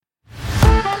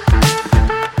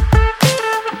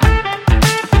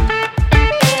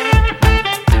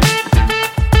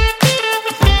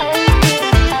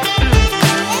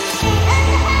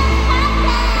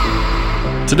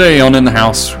Today on In the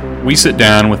House, we sit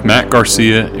down with Matt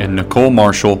Garcia and Nicole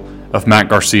Marshall of Matt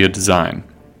Garcia Design.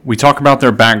 We talk about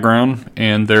their background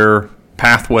and their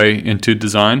pathway into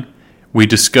design. We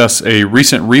discuss a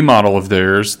recent remodel of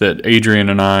theirs that Adrian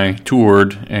and I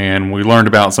toured, and we learned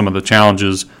about some of the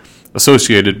challenges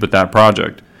associated with that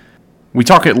project. We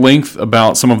talk at length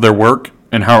about some of their work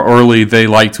and how early they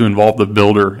like to involve the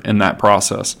builder in that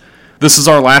process. This is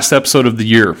our last episode of the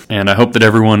year, and I hope that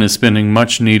everyone is spending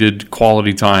much needed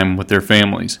quality time with their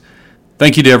families.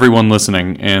 Thank you to everyone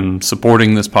listening and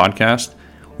supporting this podcast.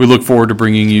 We look forward to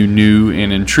bringing you new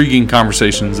and intriguing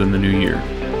conversations in the new year.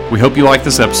 We hope you like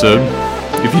this episode.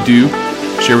 If you do,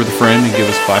 share with a friend and give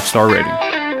us a 5-star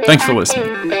rating. Thanks for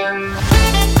listening.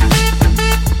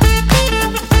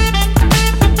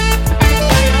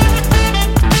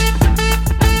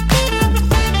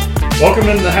 Welcome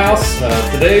into the house.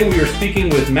 Today we are speaking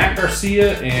with Matt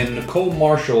Garcia and Nicole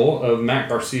Marshall of Matt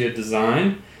Garcia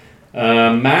Design.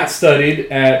 Matt studied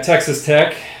at Texas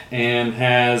Tech and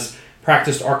has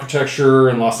practiced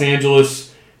architecture in Los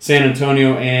Angeles, San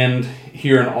Antonio, and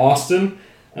here in Austin.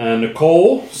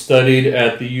 Nicole studied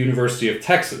at the University of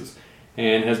Texas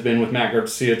and has been with Matt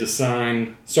Garcia Design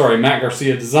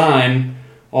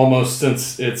almost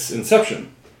since its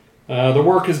inception. The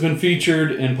work has been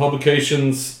featured in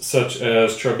publications such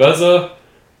as Trebeza,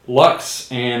 Lux,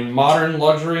 and Modern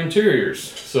Luxury Interiors.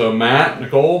 So Matt,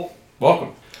 Nicole,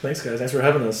 welcome. Thanks, guys. Thanks for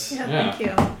having us. Yeah, thank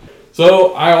you.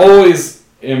 So I always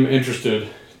am interested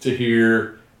to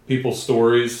hear people's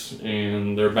stories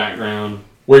and their background,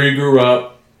 where you grew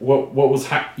up, what was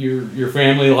your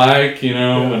family like,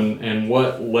 and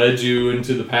what led you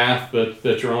into the path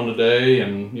that you're on today,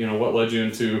 and what led you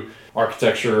into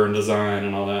architecture and design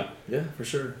and all that. Yeah, for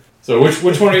sure. So which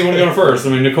one do you want to go first? I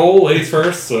mean, Nicole, ladies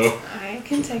first, so. I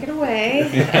can take it away.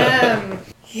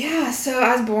 So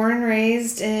I was born and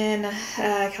raised in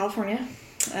California.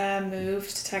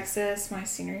 Moved to Texas my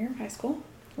senior year of high school,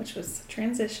 which was a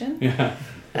transition. Yeah.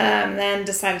 Then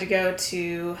decided to go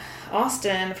to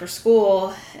Austin for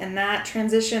school, and that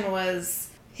transition was,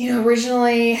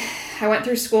 originally I went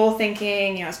through school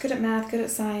thinking, I was good at math, good at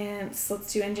science,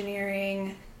 let's do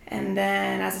engineering. And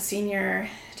then as a senior,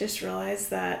 just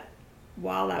realized that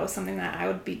while that was something that I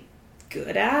would be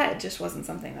good at, it just wasn't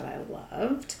something that I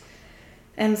loved.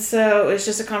 And so it was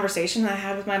just a conversation that I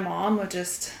had with my mom of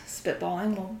just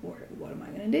spitballing, well, what am I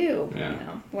going to do?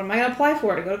 Yeah. What am I going to apply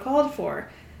for, to go to college for?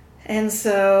 And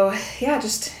so,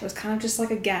 it was kind of just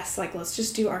like a guess, like, let's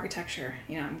just do architecture.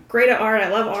 I'm great at art, I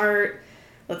love art,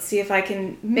 let's see if I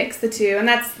can mix the two. And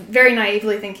that's very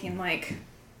naively thinking, like,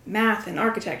 math and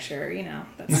architecture,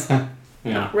 that's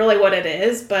not really what it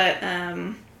is, but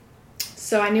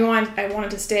so I knew I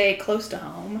wanted to stay close to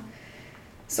home,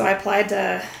 so I applied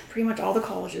to pretty much all the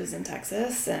colleges in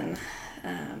Texas, and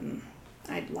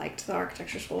I liked the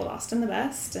architecture school at Austin the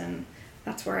best, and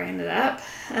that's where I ended up.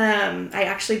 I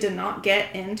actually did not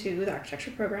get into the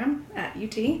architecture program at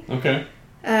UT. Okay.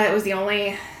 It was the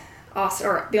only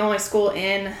school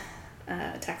in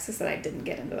Texas that I didn't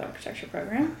get into the architecture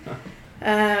program.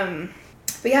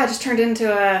 But it just turned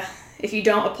into if you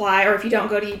don't apply or if you don't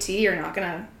go to UT, you're not going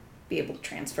to be able to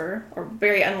transfer, or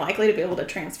very unlikely to be able to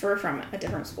transfer from a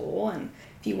different school. And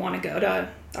if you want to go to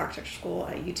architecture school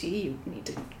at UT, you need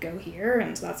to go here.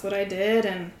 And so that's what I did,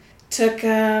 and took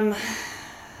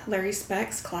Larry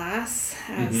Speck's class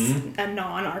as a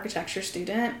non-architecture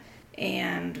student,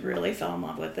 and really fell in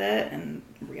love with it and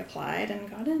reapplied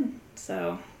and got in.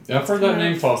 So yeah, I've heard that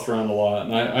name tossed around a lot,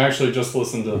 and I actually just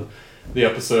listened to the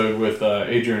episode with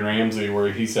Adrian Ramsey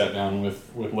where he sat down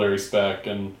with Larry Speck,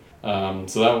 and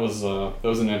so that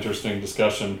was an interesting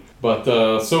discussion. But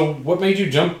so what made you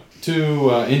jump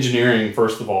to engineering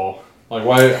first of all? Like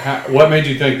what made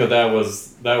you think that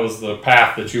was the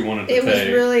path that you wanted to take? It was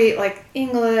really like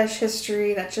English,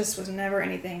 history. That just was never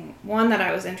anything, one, that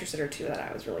I was interested, or two, that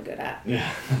I was really good at.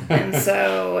 Yeah. And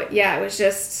so it was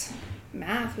just,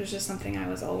 math was just something I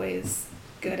was always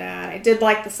good at. I did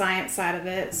like the science side of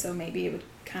it, so maybe it would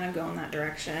kind of go in that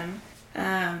direction.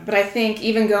 But I think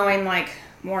even going like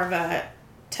more of a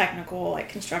technical, like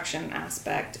construction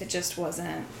aspect, it just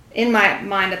wasn't, in my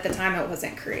mind at the time, it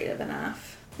wasn't creative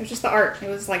enough. It was just the art. It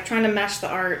was like trying to mesh the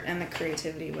art and the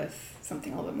creativity with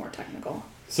something a little bit more technical.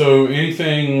 So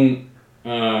anything,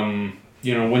 when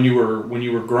you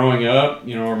were growing up,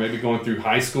 or maybe going through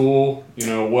high school,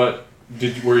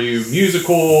 were you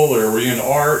musical, or were you into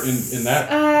art in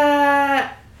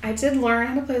that? I did learn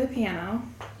how to play the piano.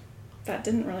 That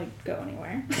didn't really go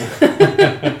anywhere.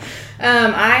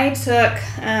 I took,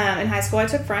 in high school, I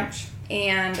took French.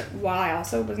 And while I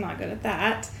also was not good at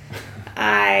that,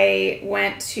 I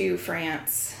went to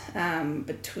France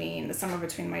between the summer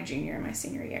between my junior and my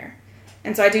senior year.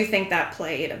 And so I do think that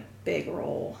played a big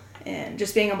role in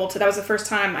just being able to, that was the first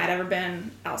time I'd ever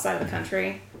been outside of the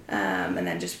country. And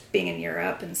then just being in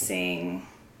Europe and seeing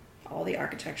all the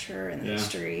architecture and the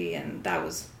history, and that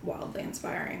was wildly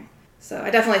inspiring. So I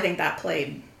definitely think that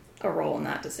played a role in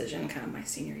that decision, kind of my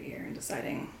senior year, and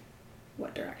deciding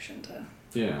what direction to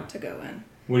go in.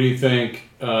 What do you think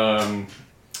when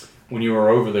you were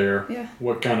over there? Yeah.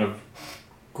 What kind of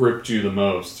gripped you the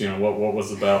most? What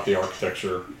was about the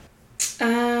architecture?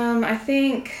 I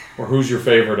think. Or who's your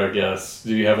favorite? I guess.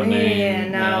 Do you have a name? Yeah,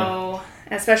 no,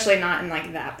 especially not in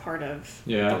like that part of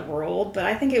the world. But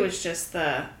I think it was just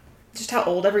how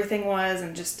old everything was,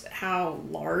 and just how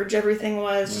large everything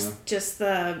was.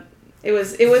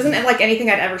 It wasn't like anything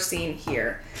I'd ever seen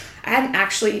here. I hadn't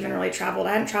actually even really traveled.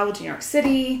 I hadn't traveled to New York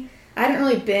City. I hadn't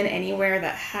really been anywhere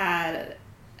that had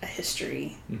a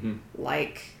history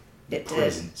like it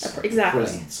did.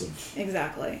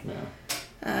 Exactly.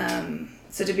 Yeah.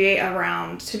 So to be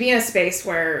in a space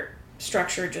where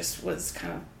structure just was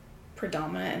kind of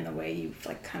predominant in the way you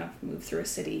like kind of move through a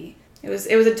city, it was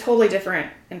a totally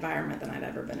different environment than I'd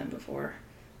ever been in before.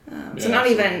 So not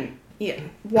even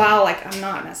while like I'm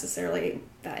not necessarily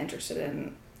that interested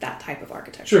in that type of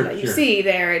architecture that you see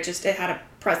there, it had a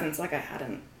presence like I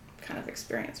hadn't kind of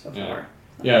experienced before.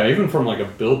 Yeah, even from like a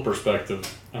build perspective,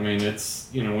 I mean, it's,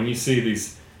 when you see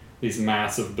these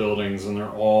massive buildings and they're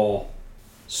all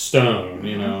stone,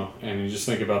 and you just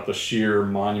think about the sheer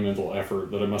monumental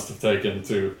effort that it must have taken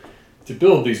to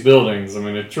build these buildings. I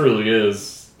mean, it truly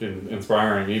is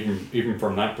inspiring, even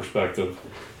from that perspective.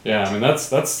 Yeah, I mean, that's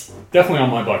definitely on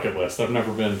my bucket list. I've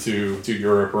never been to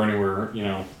Europe or anywhere,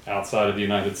 outside of the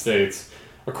United States,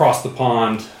 across the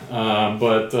pond.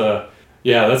 But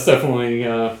that's definitely,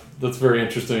 that's a very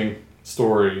interesting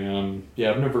story.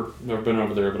 I've never been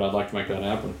over there, but I'd like to make that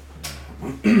happen.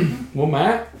 Well,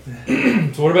 Matt,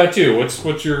 so what about you?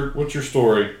 What's your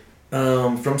story?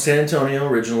 From San Antonio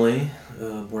originally,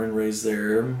 born and raised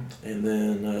there, and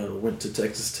then went to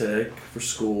Texas Tech for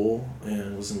school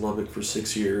and was in Lubbock for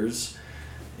 6 years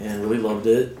and really loved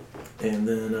it. And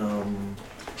then,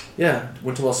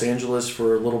 went to Los Angeles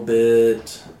for a little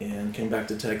bit and came back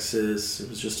to Texas. It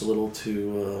was just a little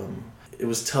too... it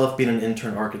was tough being an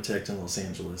intern architect in Los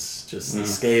Angeles. Just the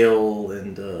scale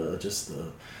and just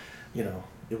the...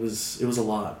 it was a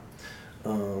lot.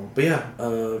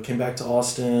 Came back to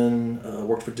Austin,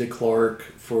 worked for Dick Clark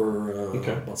for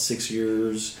about 6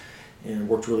 years, and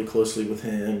worked really closely with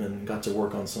him and got to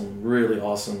work on some really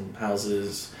awesome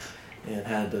houses, and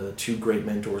had 2 great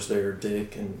mentors there,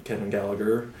 Dick and Kevin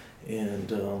Gallagher.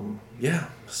 And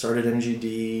started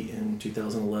NGD in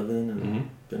 2011 and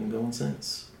been going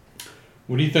since.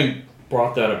 What do you think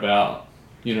brought that about?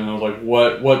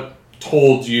 What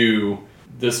told you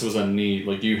this was a need,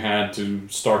 like you had to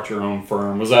start your own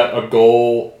firm? Was that a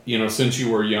goal, since you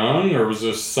were young, or was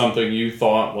this something you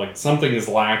thought like something is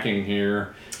lacking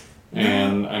here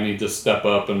and I need to step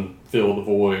up and fill the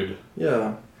void?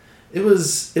 Yeah, it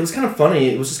was kind of funny.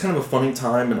 It was just kind of a funny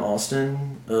time in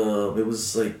Austin. It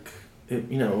was like,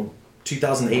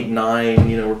 2008 and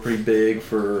 2009, were pretty big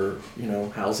for,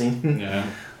 housing,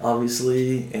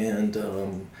 obviously. And,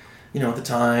 at the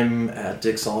time at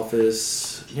Dick's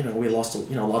office, we lost, a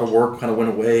lot of work kind of went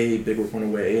away, big work went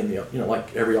away. And,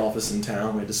 like every office in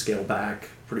town, we had to scale back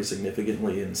pretty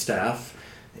significantly in staff.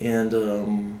 And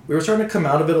we were starting to come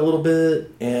out of it a little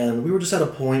bit. And we were just at a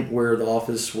point where the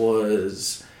office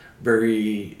was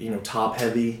very, top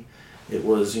heavy. It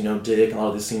was, Dick and a lot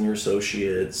of the senior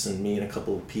associates and me and a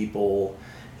couple of people.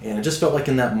 And it just felt like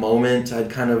in that moment, I'd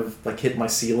kind of like hit my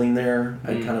ceiling there.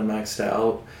 I'd kind of maxed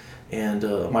out. And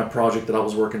my project that I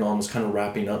was working on was kind of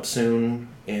wrapping up soon.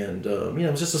 And,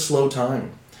 it was just a slow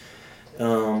time.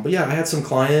 I had some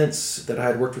clients that I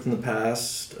had worked with in the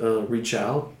past reach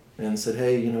out and said,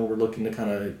 hey, we're looking to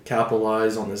kind of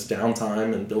capitalize on this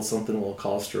downtime and build something while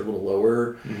costs are a little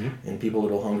lower and people a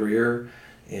little hungrier.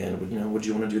 And, would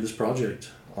you want to do this project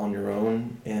on your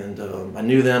own? And I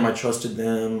knew them, I trusted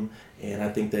them, and I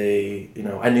think they,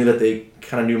 I knew that they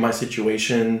kind of knew my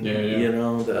situation,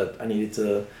 that I needed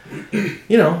to, it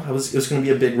was going to be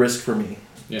a big risk for me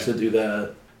to do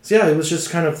that. So it was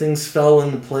just kind of things fell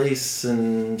into place,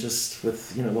 and just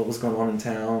with, what was going on in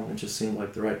town, it just seemed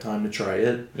like the right time to try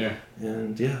it. Yeah.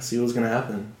 And see what was going to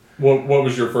happen. What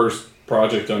was your first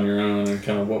project on your own, and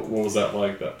kind of what was that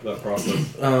like, that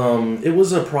process? It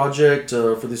was a project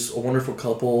for this wonderful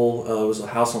couple. It was a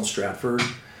house on Stratford,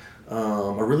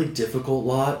 a really difficult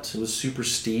lot. It was super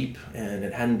steep, and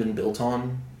it hadn't been built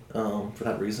on for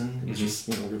that reason. It was just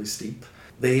really steep.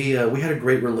 we had a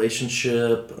great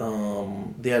relationship.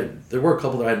 There were a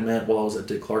couple that I'd met while I was at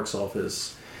Dick Clark's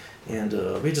office, and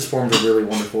we just formed a really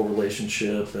wonderful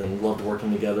relationship and loved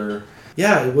working together.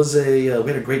 Yeah, it was we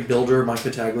had a great builder. Mike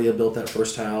Battaglia built that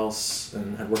first house,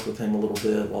 and had worked with him a little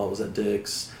bit while I was at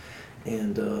Dick's.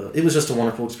 And it was just a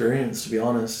wonderful experience, to be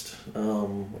honest.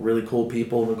 Really cool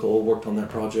people. Nicole worked on that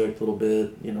project a little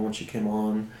bit, when she came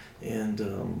on.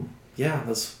 And yeah,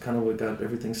 that's kind of what got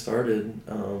everything started.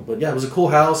 But yeah, it was a cool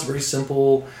house, very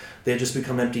simple. They had just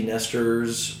become empty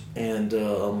nesters, and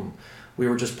we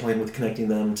were just playing with connecting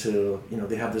them to,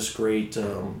 they have this great,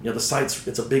 the site's,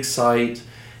 it's a big site,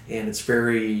 and it's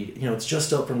very, it's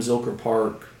just up from Zilker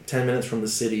Park, 10 minutes from the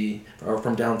city, or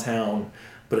from downtown,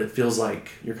 but it feels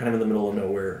like you're kind of in the middle of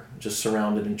nowhere, just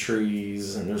surrounded in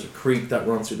trees, and there's a creek that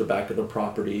runs through the back of the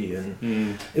property,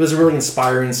 and it was a really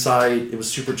inspiring site. It was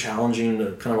super challenging,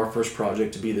 kind of our first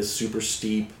project to be this super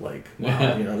steep, like,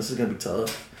 wow, this is going to be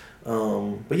tough.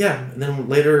 But yeah, and then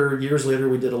years later,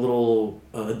 we did a little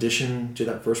addition to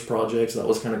that first project, so that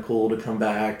was kind of cool to come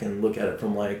back and look at it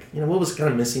from like, what was kind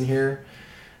of missing here,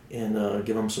 and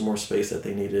give them some more space that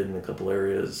they needed in a couple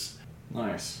areas.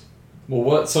 Nice.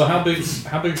 Well, so how big's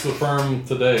the firm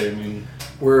today? I mean,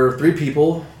 we're 3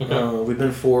 people. Okay. We've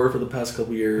been 4 for the past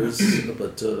couple years,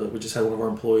 but we just had one of our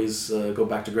employees go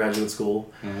back to graduate school.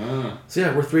 Uh-huh. So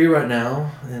yeah, we're 3 right now,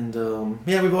 and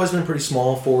we've always been pretty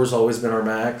small. 4 has always been our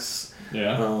max.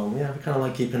 Yeah. We kind of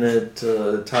like keeping it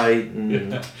tight,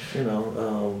 and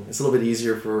it's a little bit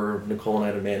easier for Nicole and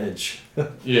I to manage.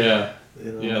 Yeah.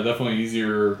 Yeah, definitely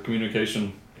easier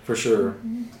communication. For sure.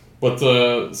 Mm-hmm.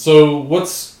 But so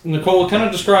what's Nicole? Kind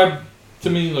of describe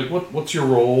to me like what's your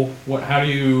role? How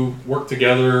do you work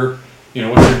together?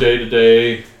 What's your day to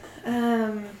day?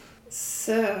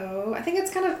 So I think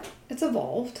it's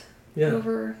evolved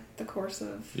over the course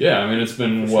of. Yeah, I mean it's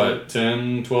been what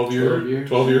 10, 12 years?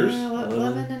 12 years.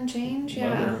 11 and change.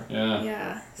 Yeah. 11. Yeah.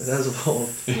 Yeah. It has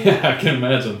evolved. Yeah, I can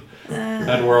imagine.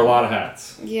 Had to wear a lot of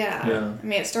hats. Yeah. I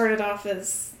mean, it started off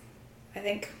as, I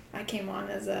think I came on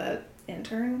as a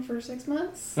intern for 6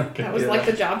 months. Okay. That was like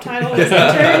the job title was intern.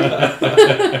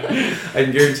 I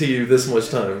can guarantee you this much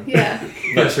time. Yeah.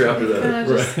 Not sure after that.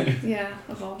 Just,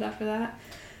 evolved after that.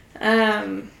 I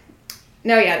mean,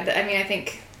 I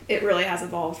think it really has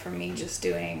evolved from me just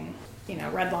doing,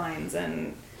 red lines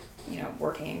and,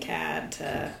 working in CAD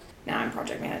to now I'm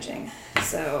project managing.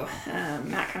 So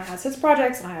Matt kind of has his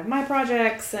projects and I have my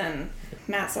projects, and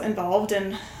Matt's involved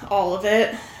in all of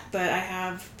it, but I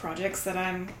have projects that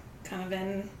I'm kind of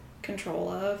in control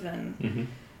of, and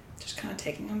just kind of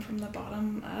taking them from the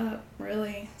bottom up,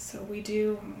 really. So we're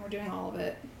doing all of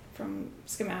it, from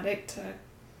schematic to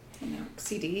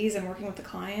CDs, and working with the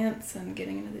clients and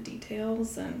getting into the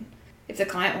details, and if the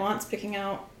client wants, picking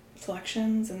out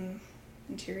selections and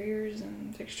interiors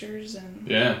and fixtures, and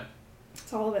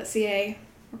it's all of it. CA,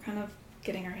 we're kind of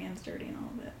getting our hands dirty in all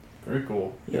of it. Very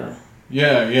cool. Yeah,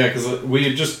 because we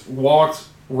had just walked.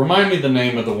 Remind me the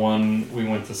name of the one we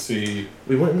went to see.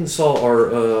 We went and saw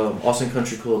our Austin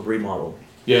Country Club remodel.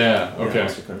 Yeah, okay. Yeah,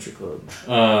 Austin Country Club.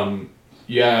 And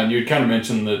you kind of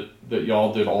mentioned that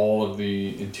y'all did all of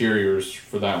the interiors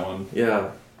for that one.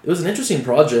 Yeah, it was an interesting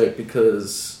project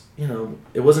because,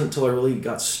 it wasn't until I really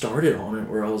got started on it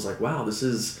where I was like, wow,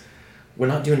 we're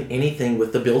not doing anything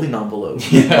with the building envelope or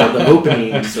the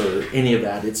openings or any of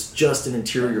that. It's just an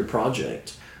interior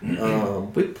project. We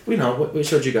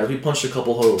showed you guys. We punched a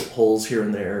couple holes here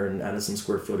and there and added some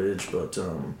square footage, but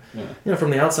from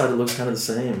the outside it looks kind of the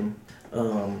same.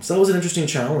 So that was an interesting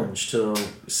challenge to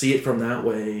see it from that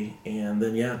way, and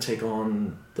then take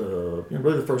on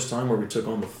really the first time where we took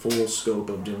on the full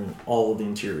scope of doing all of the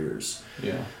interiors.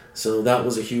 Yeah. So that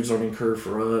was a huge learning curve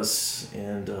for us,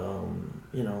 and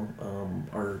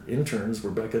our interns,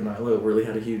 Rebecca and Nyla, really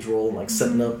had a huge role in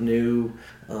setting up new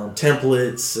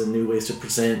templates and new ways to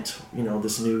present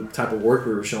this new type of work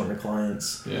we were showing to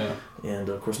clients. Yeah. And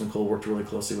of course Nicole worked really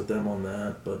closely with them on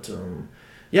that, but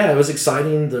it was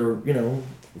exciting to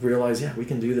realize we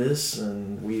can do this,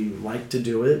 and we like to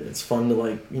do it. It's fun to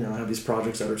have these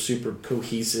projects that are super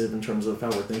cohesive in terms of how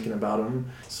we're thinking about them.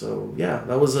 So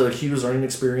that was a huge learning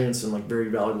experience and very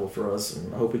valuable for us,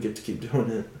 and I hope we get to keep doing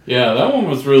it. Yeah, that one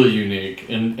was really unique,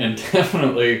 and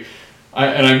definitely.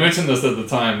 I mentioned this at the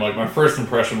time. My first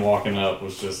impression walking up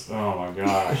was just, oh my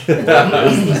gosh, what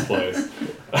is this place?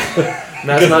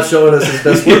 Matt's not showing us his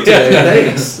best work today.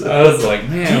 Thanks. I was like,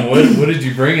 man, what did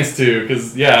you bring us to?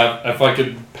 Because if I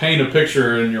could paint a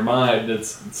picture in your mind,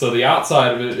 the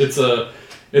outside of it,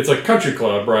 it's a country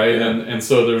club, right? Yeah. And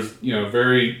so there's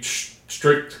very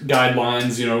strict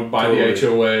guidelines, by the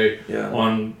HOA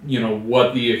on,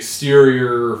 what the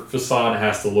exterior facade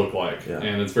has to look like. Yeah.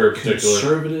 And it's very particular.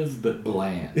 Conservative but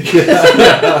bland.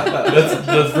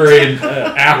 That's very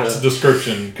apt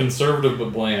description. Conservative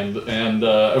but bland. And,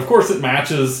 of course, it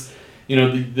matches,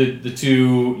 the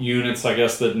two units, I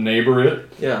guess, that neighbor it.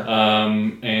 Yeah.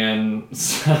 And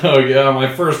so,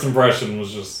 my first impression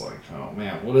was just like, oh,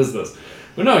 man, what is this?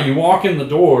 But no, you walk in the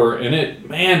door,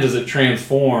 and does it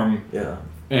transform. Yeah.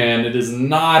 And it is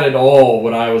not at all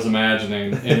what I was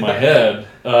imagining in my head.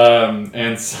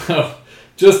 And so,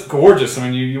 just gorgeous. I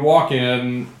mean, you walk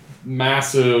in,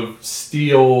 massive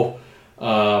steel,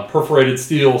 perforated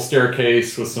steel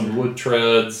staircase with some wood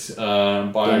treads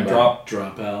by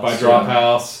drop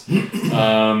house.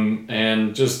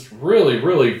 And just really,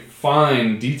 really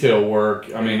fine detail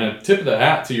work. I mean, a tip of the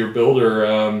hat to your builder,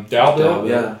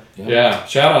 Dalville. Yeah,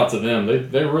 shout out to them.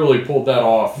 They really pulled that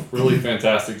off. Really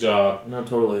fantastic job. No,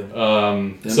 totally.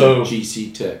 So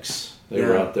GC Techs, they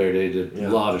were out there. They did a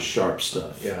lot of sharp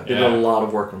stuff. Yeah, they did a lot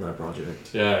of work on that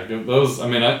project. Yeah, those. I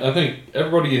mean, I think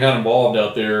everybody you had involved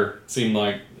out there seemed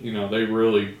like they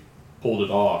really pulled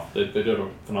it off. They did a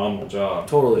phenomenal job.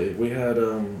 Totally. We had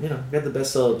we had the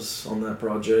best subs on that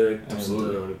project.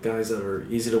 Absolutely. And guys that are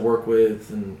easy to work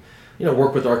with and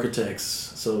work with architects.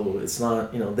 So it's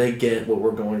not, they get what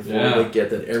we're going for. Yeah. They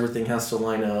get that everything has to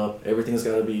line up. Everything's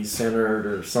got to be centered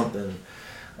or something.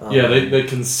 They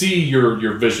can see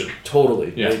your vision.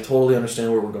 Totally. Yeah. They totally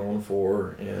understand what we're going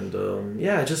for. And,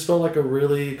 it just felt like a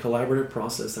really collaborative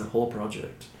process, that whole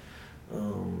project.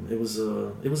 It was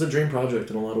a dream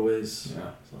project in a lot of ways. Yeah.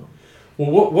 So.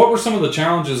 Well, what were some of the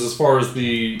challenges as far as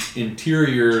the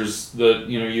interiors that,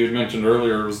 you had mentioned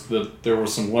earlier, was that there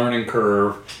was some learning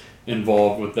curve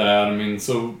involved with that? I mean,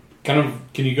 so kind of,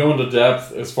 can you go into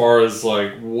depth as far as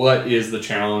like what is the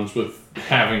challenge with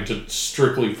having to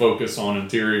strictly focus on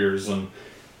interiors and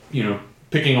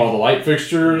picking all the light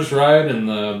fixtures, right? And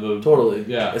the totally,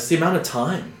 yeah, it's the amount of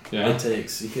time it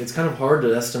takes. It's kind of hard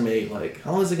to estimate like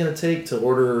how long is it going to take to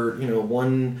order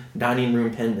one dining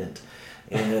room pendant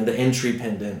and the entry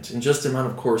pendant and just the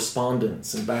amount of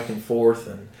correspondence and back and forth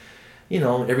and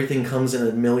everything comes in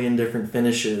a million different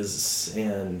finishes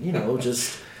and,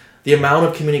 just the amount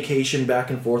of communication back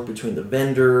and forth between the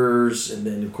vendors and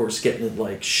then, of course, getting it,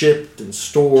 like, shipped and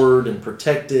stored and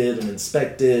protected and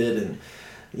inspected and,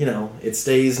 it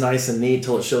stays nice and neat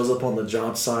till it shows up on the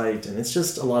job site. And it's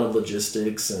just a lot of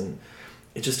logistics and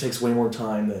it just takes way more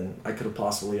time than I could have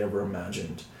possibly ever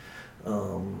imagined.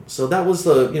 So that was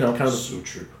the, kind of... So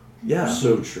true. Yeah.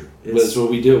 So true. That's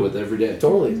what we deal with every day.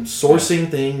 Totally.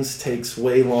 Sourcing things takes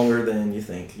way longer than you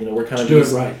think. We're kind of do it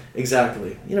right.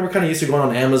 Exactly. We're kind of used to going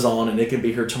on Amazon and it can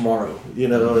be here tomorrow,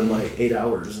 in like 8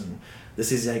 hours. And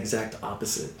this is the exact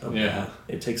opposite of that.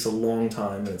 It takes a long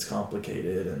time and it's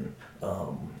complicated and,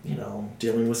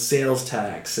 dealing with sales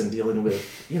tax and dealing with,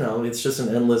 it's just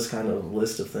an endless kind of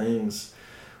list of things.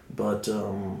 But,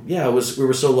 we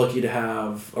were so lucky to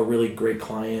have a really great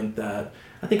client that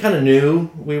I think kind of knew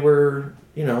we were,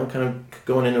 kind of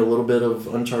going into a little bit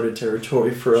of uncharted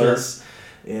territory for us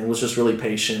and was just really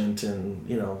patient and,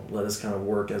 let us kind of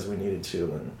work as we needed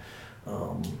to.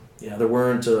 And, there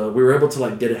weren't, we were able to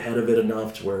like get ahead of it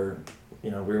enough to where, we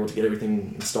were able to get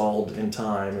everything installed in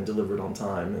time and delivered on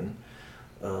time and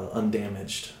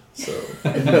undamaged. So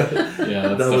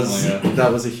that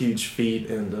was a huge feat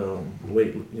and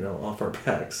weight, off our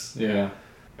backs. Yeah.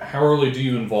 How early do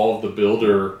you involve the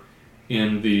builder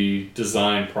in the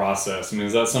design process? I mean,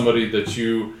 is that somebody that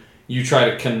you try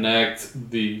to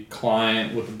connect the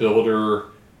client with the builder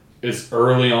as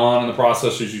early on in the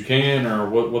process as you can, or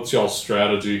what's y'all's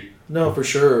strategy? No, for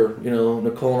sure.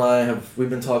 Nicole and I we've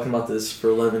been talking about this for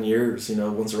 11 years,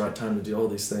 when's the right time to do all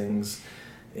these things.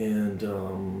 And,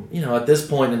 at this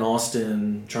point in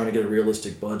Austin, trying to get a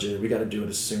realistic budget, we got to do it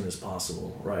as soon as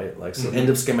possible, right? Like, so end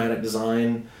of schematic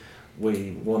design,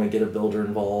 we want to get a builder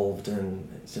involved and,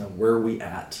 where are we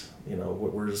at?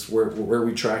 Where are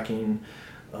we tracking?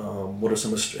 What are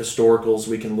some historicals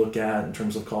we can look at in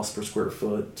terms of cost per square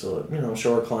foot to,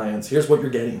 show our clients, here's what you're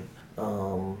getting.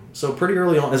 So pretty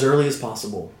early on, as early as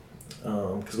possible,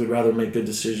 because we'd rather make good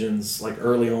decisions like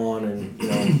early on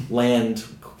and, land,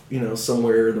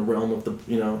 somewhere in the realm of the,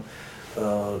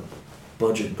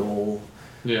 budget goal.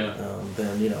 Yeah.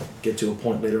 Then, get to a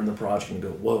point later in the project and go,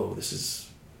 whoa, this is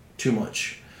too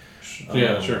much.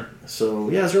 Yeah, sure. So,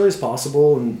 as early as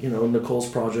possible. And, Nicole's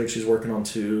project, she's working on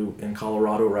 2 in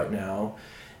Colorado right now.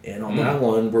 And on that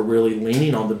one, we're really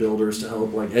leaning on the builders to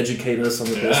help, like, educate us on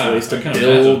the best ways to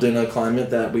build in a climate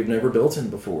that we've never built in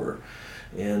before.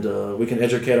 And we can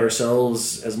educate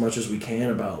ourselves as much as we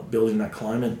can about building that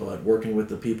climate, but working with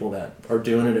the people that are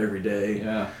doing it every day.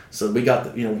 Yeah. So we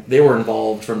got, they were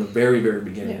involved from the very, very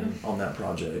beginning on that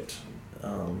project.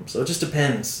 So it just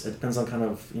depends. It depends on kind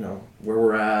of, where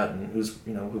we're at and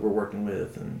who we're working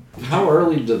with. And how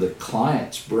early do the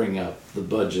clients bring up the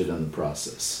budget and the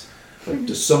process? Like,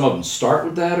 does some of them start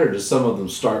with that, or does some of them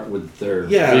start with their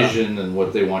vision and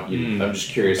what they want you to? I'm just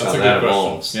curious how that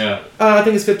evolves. Yeah. I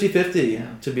think it's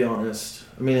 50-50, to be honest.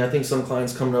 I mean, I think some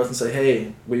clients come to us and say,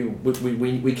 hey,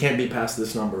 we can't be past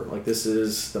this number. Like, this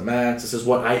is the max. This is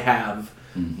what I have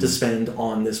to spend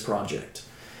on this project.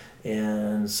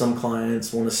 And some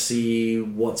clients want to see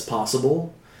what's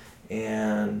possible.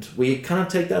 And we kind of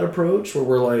take that approach where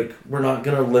we're like, we're not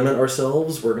going to limit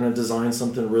ourselves. We're going to design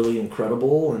something really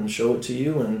incredible and show it to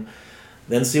you and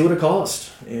then see what it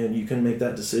costs. And you can make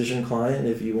that decision, client,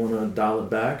 if you want to dial it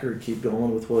back or keep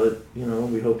going with what,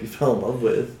 we hope you fell in love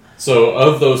with. So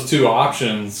of those two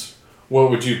options, what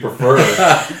would you prefer?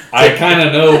 I kind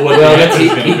of know what the answer is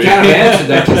going to be. He kind of answered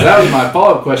that, because that was my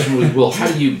follow-up question was, well,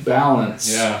 how do you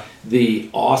balance the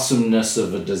awesomeness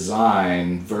of a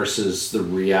design versus the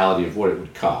reality of what it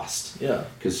would cost? Yeah.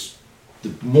 Because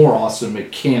the more awesome,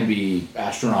 it can be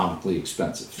astronomically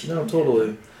expensive. No,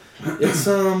 totally. It's,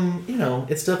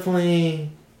 it's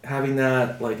definitely having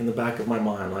that, like, in the back of my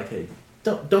mind, like, hey,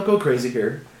 don't go crazy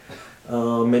here.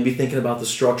 Maybe thinking about the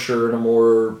structure in a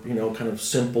more, kind of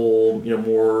simple,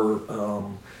 more, what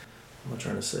am I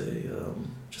trying to say?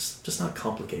 Just not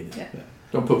complicated. Yeah.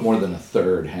 Don't put more than a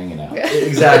third hanging out.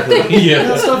 Exactly.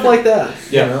 Stuff like that.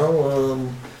 Yeah.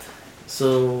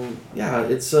 So yeah,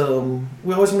 it's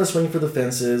we always want to swing for the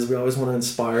fences. We always want to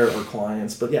inspire our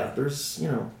clients, but yeah, there's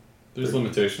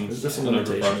limitations. There's some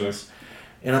limitations.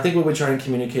 And I think what we try and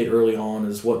communicate early on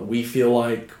is what we feel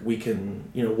like we can,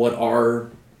 what our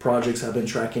projects have been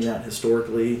tracking at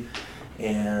historically,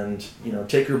 and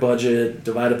take your budget,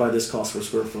 divide it by this cost per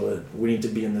square foot. We need to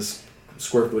be in this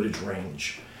square footage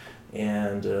range.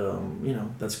 And,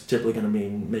 that's typically going to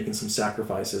mean making some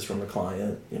sacrifices from the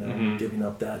client, giving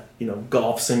up that,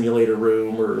 golf simulator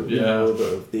room or,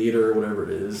 the theater or whatever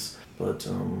it is. But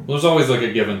there's always like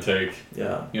a give and take.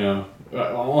 Yeah.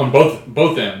 On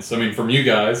both ends. I mean, from you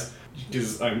guys,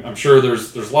 because I'm sure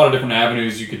there's a lot of different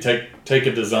avenues you could take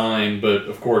a design, but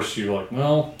of course you're like,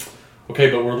 well,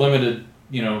 okay, but we're limited,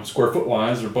 square foot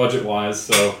wise or budget wise,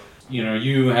 so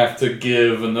you have to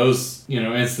give in those,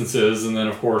 instances, and then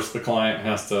of course the client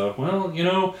has to,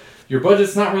 your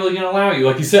budget's not really going to allow you,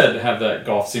 like you said, to have that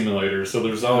golf simulator. So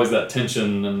there's always that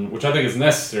tension, and which I think is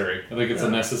necessary. I think it's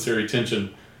a necessary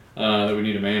tension that we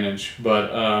need to manage.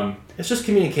 But it's just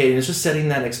communicating. It's just setting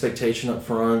that expectation up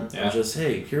front. And just,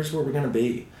 hey, here's where we're going to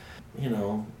be.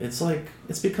 It's like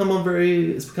it's become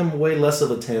way less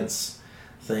of a tense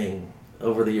thing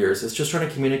over the years. It's just trying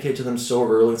to communicate to them so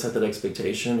early and set that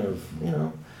expectation of,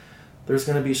 there's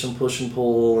going to be some push and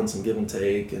pull and some give and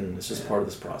take, and it's just part of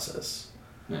this process.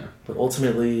 Yeah. But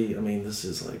ultimately, I mean, this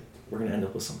is like, we're going to end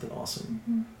up with something awesome.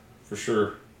 Mm-hmm. For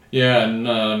sure. Yeah, and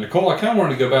Nicole, I kind of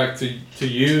wanted to go back to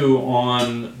you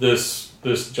on this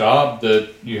job that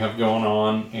you have going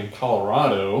on in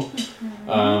Colorado.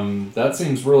 Mm-hmm. That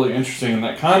seems really interesting, and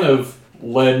that kind of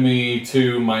led me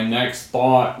to my next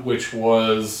thought, which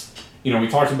was, we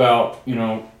talked about,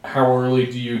 how early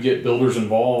do you get builders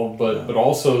involved, but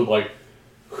also, like,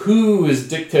 who is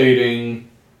dictating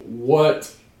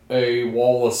what a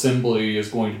wall assembly is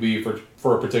going to be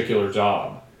for a particular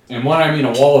job. And when I mean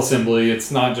a wall assembly,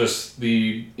 it's not just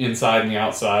the inside and the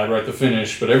outside, right, the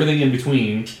finish, but everything in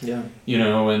between. Yeah.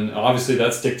 And obviously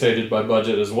that's dictated by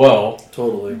budget as well.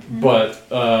 Totally. Mm-hmm.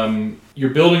 But you're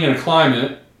building in a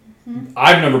climate.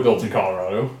 I've never built in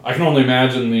Colorado. I can only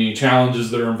imagine the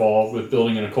challenges that are involved with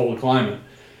building in a cold climate.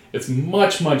 It's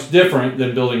much, much different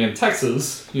than building in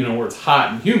Texas, where it's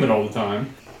hot and humid all the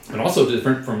time, and also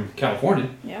different from California.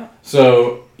 Yeah.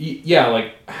 So,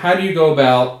 like, how do you go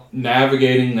about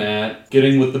navigating that,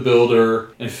 getting with the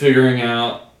builder, and figuring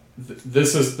out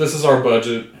this is our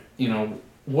budget?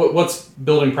 What's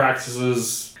building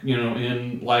practices,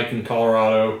 in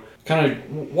Colorado? Kind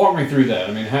of walk me through that.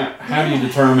 I mean, how do you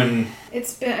determine?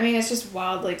 It's just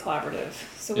wildly collaborative.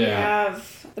 So we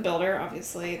have the builder,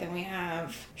 obviously. Then we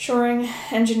have shoring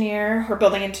engineer. We're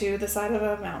building into the side of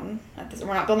a mountain.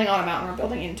 We're not building on a mountain. We're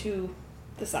building into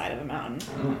the side of a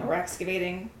mountain. We're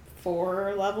excavating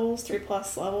 4 levels,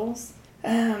 3+ levels.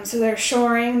 So there's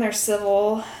shoring, there's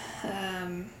civil,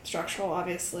 structural,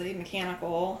 obviously,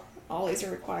 mechanical. All these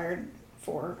are required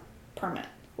for permit,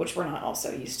 which we're not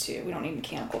also used to. We don't need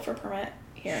mechanical for permit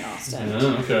here in Austin.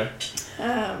 Oh, okay.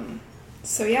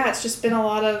 So yeah, it's just been a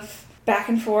lot of back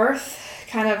and forth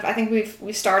I think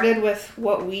we started with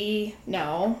what we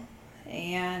know,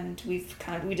 and we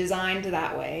designed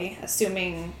that way,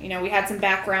 assuming, we had some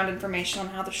background information on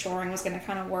how the shoring was going to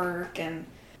kind of work and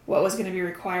what was going to be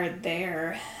required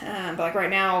there. But like right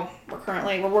now,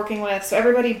 we're working with, so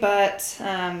everybody but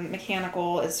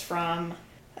mechanical is from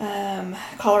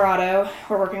Colorado.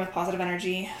 We're working with Positive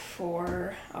Energy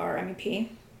for our MEP.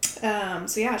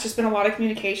 So yeah, it's just been a lot of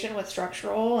communication with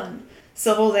structural and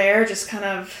civil there, just kind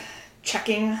of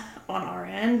checking on our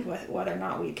end with whether or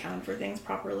not we accounted for things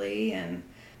properly, and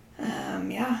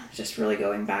just really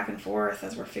going back and forth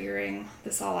as we're figuring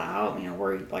this all out.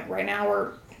 We're like right now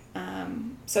we're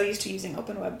so used to using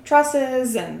open web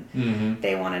trusses, and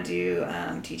they want to do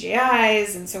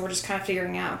TJIs, and so we're just kind of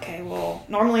figuring out, okay, well,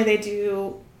 normally they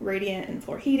do radiant and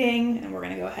floor heating, and we're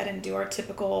going to go ahead and do our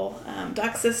typical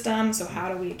duct system. So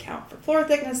how do we account for floor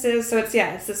thicknesses? So it's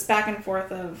this back and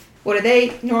forth of what do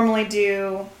they normally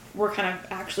do? We're kind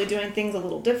of actually doing things a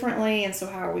little differently, and so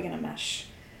how are we going to mesh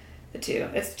the two?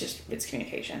 It's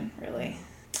communication, really.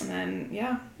 And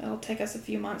then, it'll take us a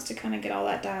few months to kind of get all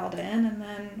that dialed in, and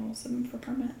then we'll submit for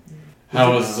permit.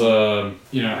 How has the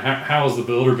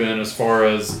builder been as far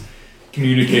as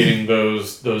communicating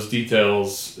those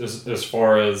details as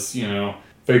far as,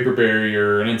 vapor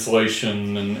barrier and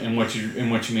insulation and what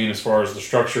you mean as far as the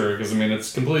structure? Because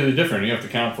it's completely different. You have to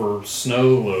account for snow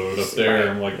load up there,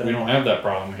 and we don't have that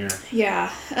problem here.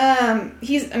 Yeah.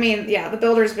 The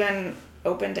builder's been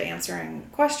open to answering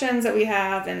questions that we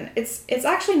have, and it's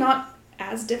actually not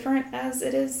as different as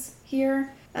it is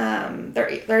here.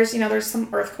 There's some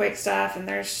earthquake stuff, and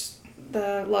there's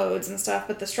the loads and stuff,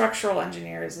 but the structural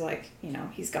engineer is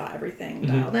he's got everything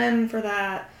dialed in for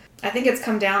that. I think it's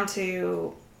come down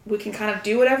to, we can kind of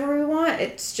do whatever we want.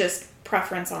 It's just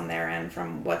preference on their end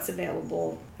from what's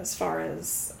available as far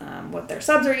as what their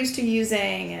subs are used to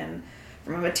using, and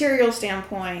from a material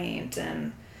standpoint.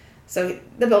 And so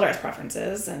the builder has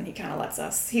preferences, and he kind of lets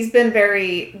us. He's been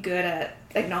very good at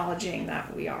acknowledging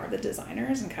that we are the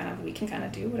designers, and we can kind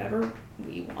of do whatever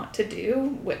we want to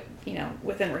do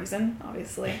within reason,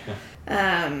 obviously.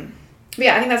 But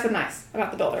I think that's been nice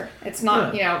about the builder. It's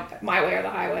not my way or the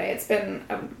highway. It's been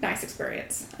a nice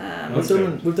experience.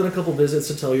 We've done a couple visits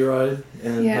to Telluride,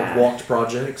 and have walked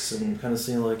projects and kind of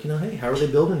seen hey, how are they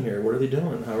building here? What are they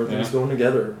doing? How are things going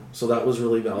together? So that was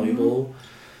really valuable.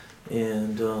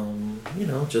 And,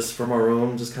 just from our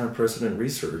own just kind of precedent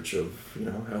research of,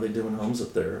 how are they doing homes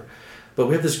up there. But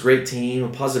we have this great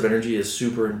team. Positive Energy is a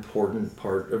super important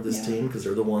part of this team, because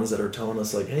they're the ones that are telling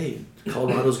us, hey,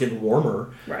 Colorado's getting warmer,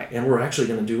 right, and we're actually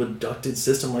going to do a ducted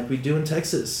system like we do in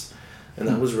Texas. And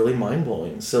that was really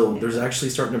mind-blowing. So there's actually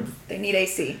starting to... They need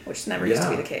AC, which never used to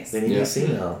be the case. They need AC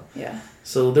now. Yeah.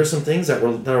 So there's some things that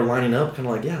are lining up, kind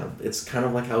of it's kind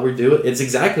of like how we do it. It's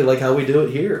exactly like how we do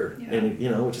it here. Yeah.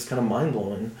 And, which is kind of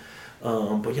mind-blowing.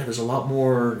 But there's a lot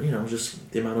more,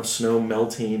 just the amount of snow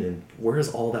melting, and where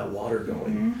is all that water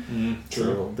going?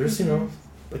 So there's,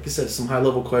 like you said, some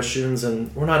high-level questions,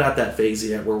 and we're not at that phase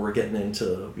yet where we're getting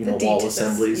into, wall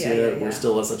assemblies yet. We're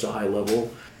still at such a high level.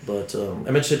 But I'm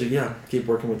interested to, keep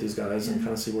working with these guys and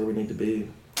kind of see where we need to be.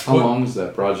 How long has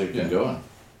that project been going?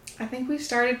 I think we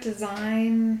started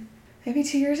design maybe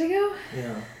 2 years ago.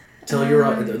 Yeah.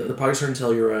 Telluride, the project started in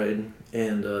Telluride,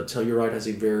 and Telluride has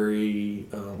a very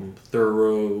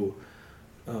thorough...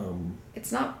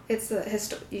 So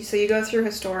you go through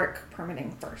historic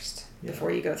permitting first before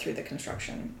you go through the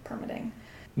construction permitting.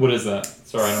 What is that?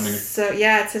 Sorry, I don't mean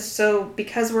to... So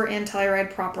because we're in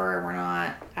Telluride proper, we're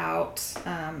not out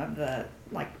of the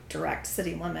direct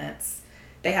city limits.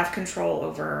 They have control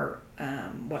over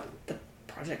what the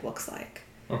project looks like.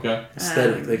 Okay.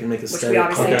 Aesthetic. They can make aesthetic. Which we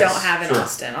obviously don't have in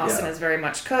Austin. Austin is very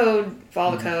much code.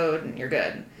 Follow the code, and you're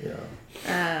good. Yeah.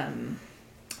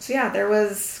 There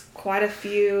was quite a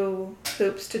few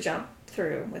hoops to jump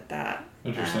through with that.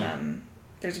 Interesting.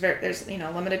 There's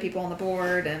limited people on the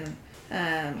board, and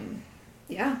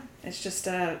it's just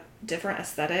a different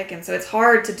aesthetic, and so it's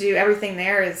hard to do everything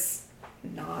there. It's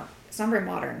not very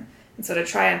modern, and so to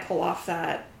try and pull off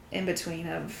that in between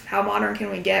of how modern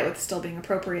can we get with still being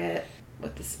appropriate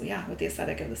with this, with the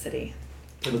aesthetic of the city.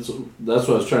 That's what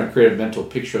I was trying to create a mental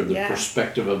picture of the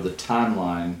perspective of the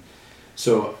timeline.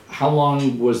 So how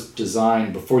long was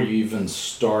design before you even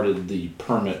started the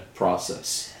permit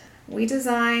process? We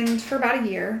designed for about a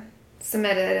year,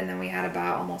 submitted, and then we had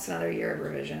about almost another year of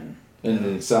revision. And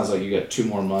it sounds like you got 2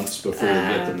 more months before you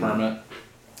get the permit?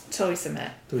 Till we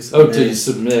submit. Till you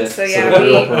submit. So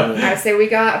I would say we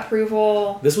got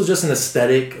approval. This was just an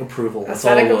aesthetic approval.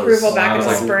 Aesthetic approval back in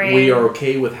the spring. We are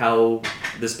okay with how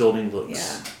this building looks.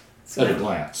 Yeah. So at a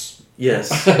glance.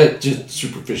 Yes. Just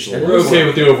superficial. And We're okay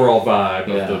with the overall vibe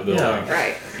of the building. Yeah.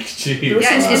 Right. Jeez. There was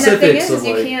Yeah, some and the thing specifics is of,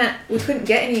 like- we couldn't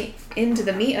get any into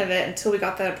the meat of it until we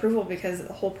got that approval because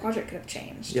the whole project could have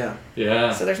changed. Yeah.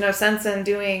 Yeah. So there's no sense in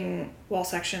doing wall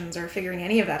sections or figuring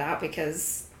any of that out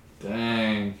because,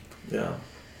 Dang. Yeah.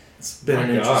 It's been My an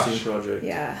interesting gosh. project.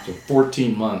 yeah. So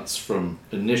 14 months from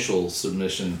initial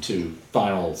submission to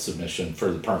final submission for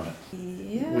the permit.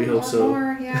 Yeah, We a hope lot so.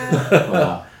 more, yeah.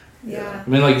 Wow. Yeah. I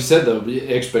mean, like you said, though,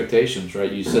 expectations,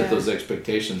 right? You set Yeah. those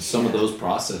expectations. Some of Yeah. those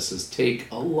processes take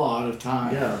a lot of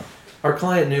time. Yeah. Our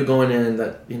client knew going in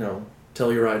that,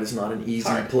 Telluride is not an easy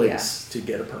Hard, place to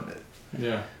get a permit.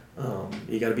 Yeah.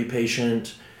 You got to be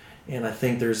patient. And I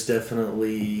think there's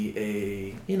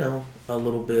definitely a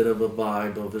little bit of a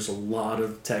vibe of there's a lot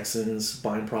of Texans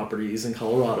buying properties in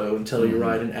Colorado and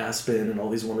Telluride and Aspen and all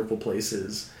these wonderful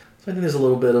places. So I think there's a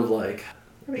little bit of like,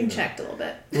 We're being checked a little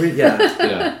bit. yeah,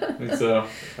 Yeah. I think so.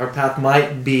 our path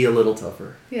might be a little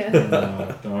tougher. Yeah.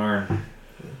 Oh, darn.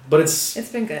 But it's It's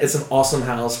been good. an awesome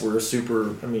house. We're super,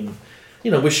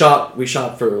 we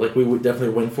shot for, like, we would definitely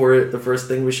went for it. The first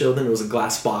thing we showed them, it was a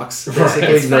glass box. Basically,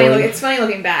 It's funny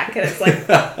looking back, and it's like,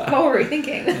 what were we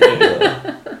thinking?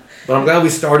 But I'm glad we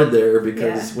started there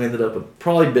because Yeah. we ended up with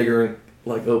probably bigger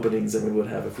openings than we would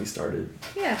have if we started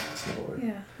Yeah. smaller. Yeah.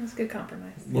 It was a good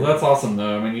compromise. Well, that's awesome,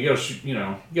 though. I mean, you gotta shoot. You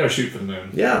gotta shoot for the moon.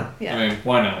 Yeah, Yeah. I mean,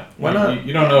 why not? Why not?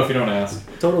 You don't know if you don't ask.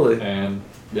 totally. And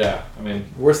yeah, I mean,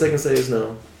 Worst they can say is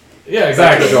no. yeah,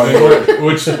 exactly. Back to the drawing board.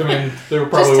 Which I mean, they were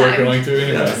probably Just weren't time. going to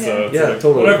anyway. Yeah. So it's Yeah, like,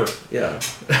 totally. whatever. Yeah.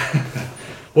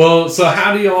 Well, so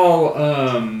how do y'all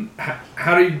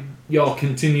how do y'all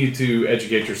continue to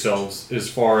educate yourselves as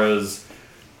far as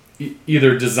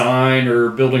either design or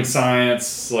building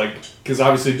science? Like, because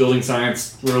obviously building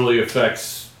science really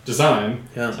affects design.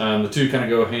 Yeah. The two kind of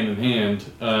go hand in hand.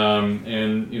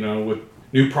 And with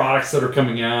new products that are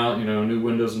coming out, new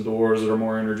windows and doors that are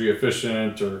more energy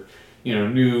efficient, or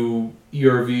new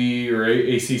ERV or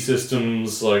AC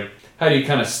systems, like, how do you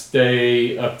kind of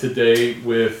stay up to date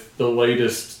with the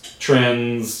latest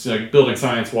trends, like building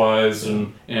science wise,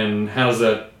 and how does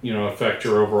that affect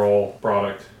your overall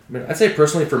product? I'd say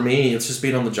personally for me, it's just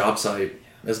being on the job site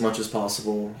as much as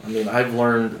possible. I've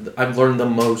learned the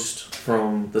most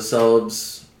from the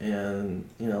subs and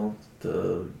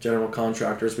the general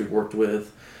contractors we've worked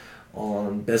with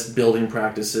on best building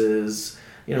practices.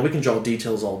 We can draw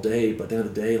details all day, but at the end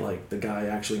of the day, like the guy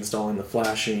actually installing the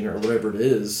flashing or whatever it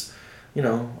is,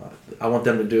 I want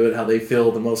them to do it how they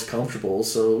feel the most comfortable.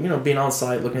 So, being on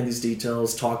site, looking at these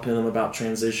details, talking to them about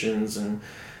transitions and,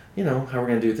 how we're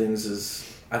going to do things is,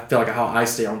 I feel like how I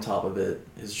stay on top of it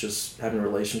is just having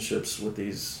relationships with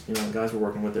these, guys we're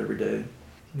working with every day.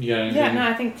 Yeah, no,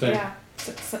 I think, Same. yeah.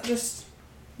 So just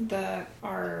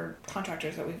our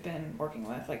contractors that we've been working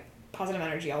with, like Positive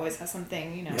Energy always has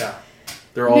something, Yeah.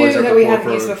 They're always new at that the we haven't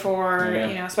forefront. used before,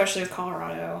 Yeah. Especially with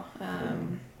Colorado.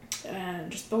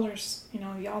 And just builders,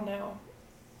 y'all know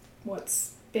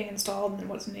what's being installed and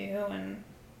what's new, and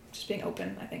just being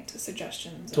open, I think, to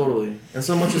suggestions. Totally. And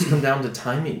so much has come down to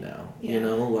timing now. Yeah.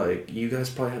 Like you guys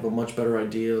probably have a much better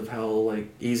idea of how like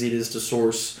easy it is to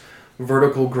source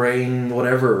vertical grain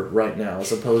whatever right now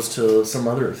as opposed to some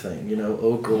other thing,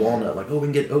 oak or walnut. Like, we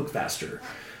can get oak faster.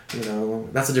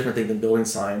 That's a different thing than building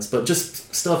science, but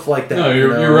just stuff like that. No, you're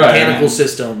right. Mechanical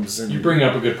systems. And You bring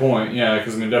up a good point, yeah,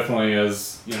 because definitely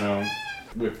as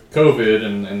with COVID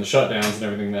and the shutdowns and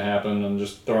everything that happened, and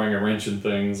just throwing a wrench in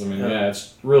things.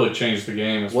 It's really changed the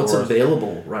game as what's far as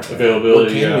available right now?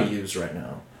 availability. What can Yeah. we use right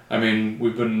now?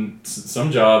 We've been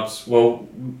some jobs. Well,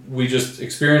 we just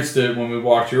experienced it when we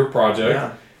walked your project.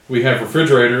 Yeah. We have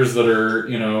refrigerators that are,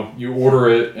 you order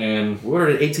it and We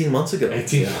ordered it 18 months ago.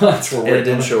 18 months we're And it waiting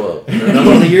didn't on show up.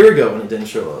 Another year ago and it didn't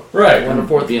show up. Right. One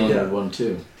before Dealing yeah. with one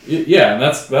too. Yeah, and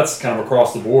that's kind of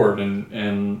across the board,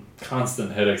 and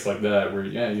constant headaches like that where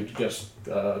you just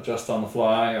adjust on the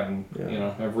fly and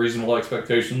have reasonable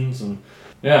expectations, and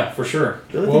for sure.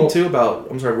 The other thing too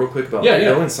real quick about Yeah.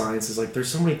 building science is like there's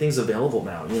so many things available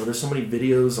now. There's so many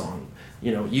videos on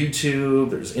YouTube.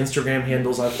 There's Instagram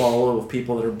handles I follow of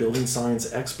people that are building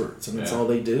science experts, and that's all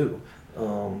they do.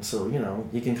 So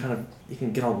you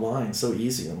can get online so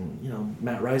easy, and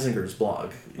Matt Reisinger's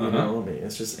blog.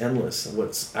 It's just endless.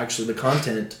 What's actually the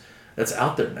content that's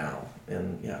out there now,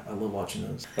 and I love watching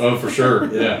those. Oh, for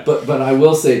sure. Yeah. But I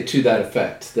will say to that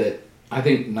effect that I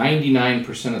think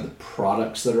 99% of the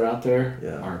products that are out there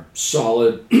are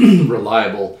solid,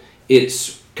 reliable.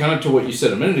 It's kind of to what you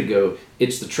said a minute ago.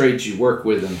 It's the trades you work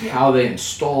with and how they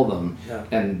install them,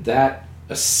 and that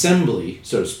assembly,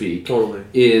 so to speak, Totally.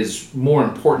 is more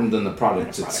important than the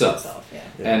product The product itself.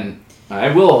 yeah. And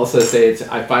I will also say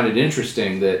I find it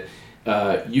interesting that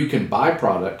you can buy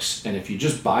products, and if you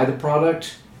just buy the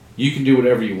product, you can do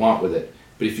whatever you want with it.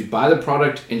 But if you buy the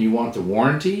product and you want the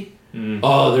warranty,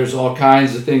 there's all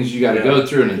kinds of things you got to go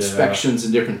through, and inspections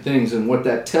and different things. And what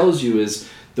that tells you is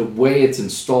the way it's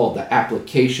installed, the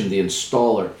application, the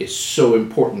installer is so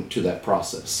important to that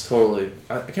process. Totally.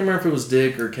 I can't remember if it was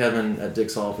Dick or Kevin at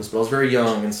Dick's office, but I was very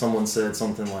young, and someone said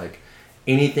something like,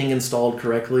 anything installed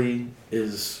correctly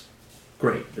is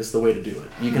great. It's the way to do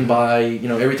it. You can buy,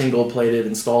 everything gold-plated,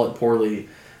 install it poorly,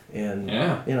 and,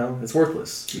 it's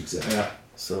worthless. Exactly. Yeah.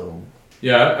 So...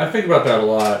 Yeah, I think about that a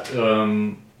lot.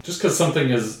 Just because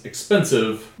something is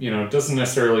expensive, doesn't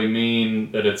necessarily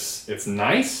mean that it's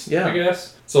nice, I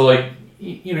guess. So,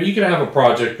 you can have a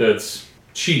project that's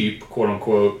cheap,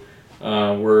 quote-unquote,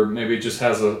 where maybe it just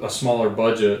has a smaller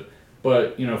budget.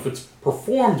 But, if it's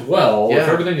performed well, if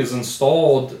everything is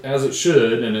installed as it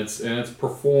should, and it's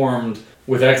performed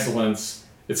with excellence,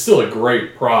 it's still a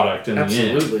great product in the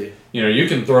end. Absolutely. You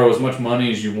can throw as much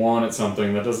money as you want at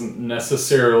something. That doesn't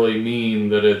necessarily mean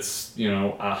that it's,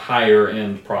 a higher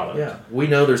end product. Yeah. We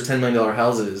know there's $10 million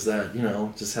houses that,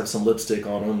 just have some lipstick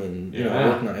on them and,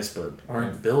 look nice, but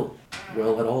aren't built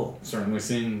well at all. Certainly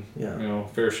seen,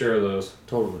 fair share of those.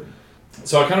 Totally.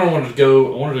 So I wanted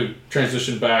to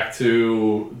transition back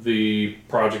to the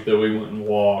project that we went and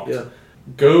walked. Yeah.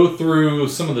 Go through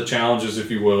some of the challenges, if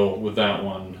you will, with that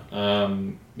one.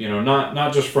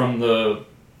 Not just from the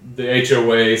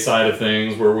HOA side of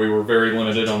things, where we were very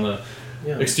limited on the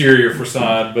exterior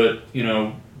facade, but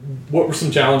what were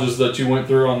some challenges that you went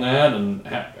through on that, and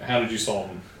how did you solve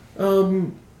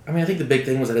them? I think the big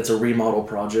thing was that it's a remodel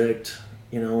project.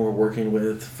 We're working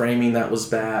with framing that was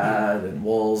bad and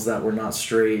walls that were not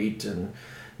straight, and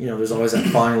there's always that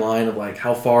fine line of like,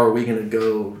 how far are we going to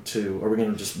go to? Are we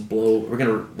going to just we're going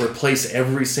to replace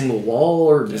every single wall,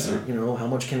 or is there, how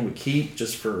much can we keep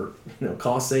just for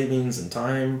cost savings and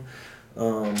time?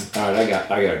 All right, I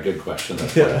got a good question.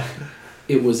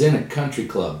 It was in a country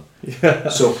club. Yeah.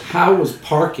 So how was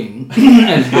parking,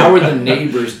 and how are the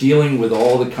neighbors dealing with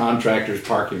all the contractors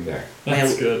parking there?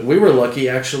 That's good. We were lucky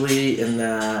actually in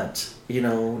that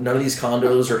none of these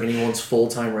condos are anyone's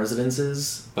full-time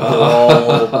residences. They're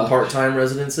all part-time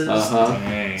residences.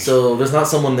 Dang. So there's not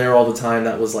someone there all the time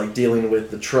that was like dealing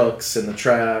with the trucks and the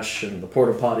trash and the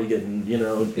porta potty getting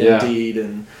emptied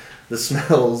and the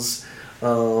smells.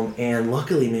 And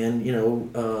luckily, man,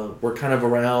 we're kind of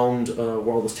around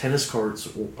where all those tennis courts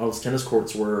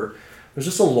were. There's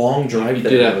just a long drive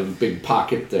there. You did have a big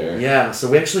pocket there. Yeah,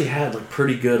 so we actually had like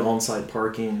pretty good on-site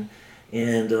parking,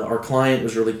 and our client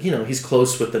was really, he's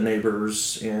close with the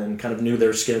neighbors and kind of knew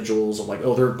their schedules of like,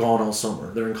 oh, they're gone all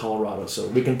summer. They're in Colorado, so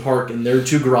we can park in their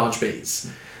 2 garage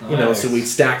bays. Nice. So we'd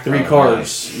stack 3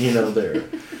 cars, there.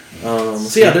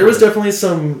 So yeah, there was definitely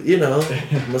some,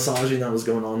 massaging that was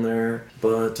going on there,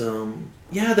 but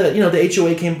the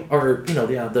HOA came, or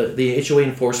the HOA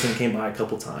enforcement came by a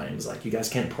couple times, like, you guys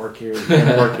can't park here, you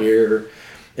can't park here.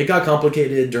 It got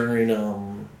complicated during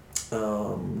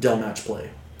Dell match play.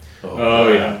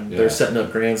 They're setting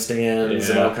up grandstands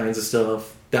and all kinds of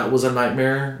stuff. That was a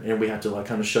nightmare, and we had to like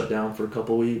kind of shut down for a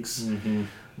couple weeks. Mm-hmm.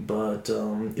 But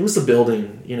it was the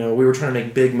building. We were trying to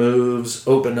make big moves,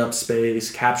 open up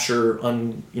space, capture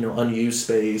unused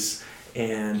space,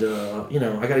 and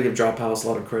I got to give Drop House a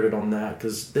lot of credit on that,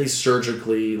 because they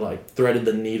surgically like threaded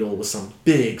the needle with some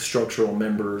big structural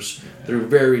members through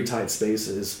very tight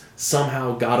spaces.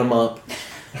 Somehow got them up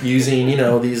using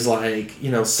these like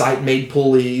site-made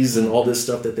pulleys and all this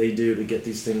stuff that they do to get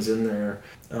these things in there.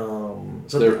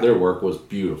 So their work was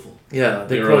beautiful. Yeah,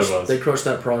 they really crushed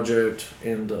that project,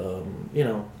 and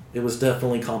it was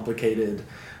definitely complicated.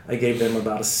 I gave them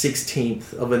about a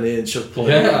 1/16 of an inch of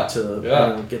play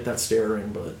to get that stair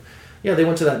in, but they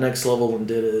went to that next level and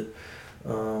did it.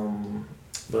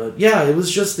 But it was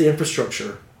just the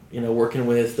infrastructure. Working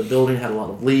with the building had a lot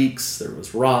of leaks. There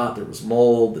was rot. There was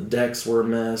mold. The decks were a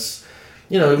mess.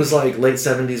 It was like late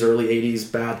 70s, early 80s,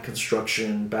 bad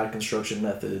construction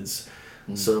methods.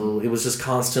 Mm-hmm. So it was just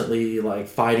constantly like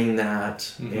fighting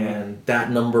that, and that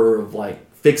number of like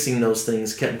fixing those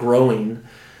things kept growing,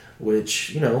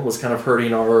 which was kind of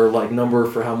hurting our like number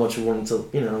for how much we wanted to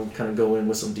kind of go in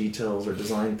with some details or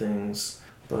design things.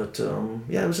 But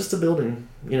it was just a building.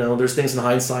 There's things in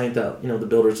hindsight that the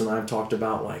builders and I have talked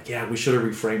about, like, we should have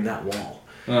reframed that wall.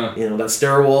 That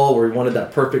stair wall where we wanted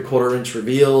that perfect 1/4 inch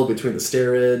reveal between the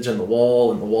stair edge and the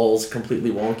wall's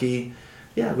completely wonky.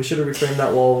 We should have reframed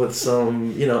that wall with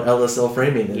some, LSL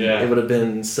framing, and it would have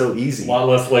been so easy. A lot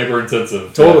less labor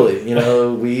intensive. Totally.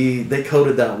 They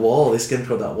coated that wall, they skin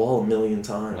coated that wall 1,000,000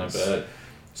 times. I bet.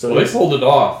 So they pulled it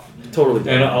off. Totally.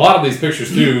 And a lot of these pictures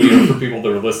too, for people that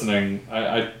are listening,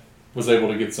 I was able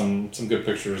to get some good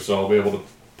pictures, so I'll be able to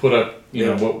put up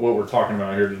what we're talking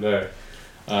about here today.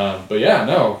 But yeah,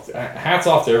 no, hats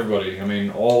off to everybody. I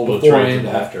mean, all the before trades and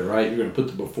after, right? You're going to put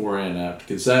the before and after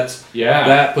because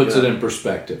that puts it in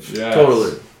perspective. Yes.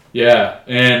 Totally. Yeah,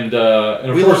 and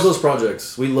of we course, love those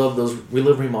projects. We love those. We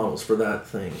love remodels for that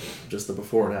thing, just the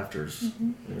before and afters.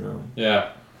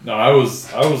 Yeah, no, I was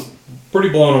pretty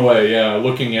blown away. Yeah,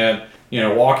 looking at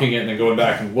walking it and then going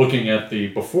back and looking at the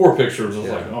before pictures. I was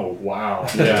like, oh wow,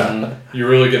 yeah. You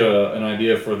really get an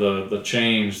idea for the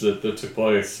change that took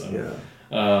place. And,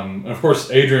 and of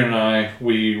course, Adrian and I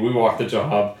we walked the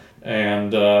job,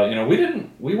 and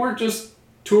we weren't just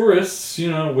tourists,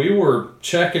 we were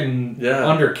checking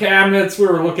under cabinets. We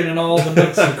were looking in all the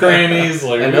nooks and crannies.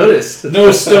 Like I noticed,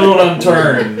 no stone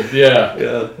unturned.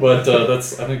 Yeah. But I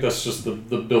think that's just the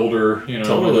builder,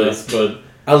 totally. This. But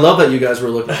I love that you guys were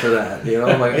looking for that.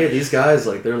 I'm like, hey, these guys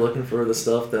they're looking for the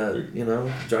stuff that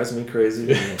drives me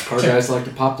crazy. Car guys like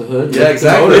to pop the hood. Yeah,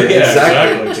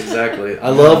 exactly. I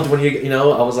loved when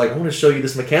I was like, I want to show you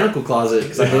this mechanical closet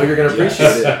because I know you're going to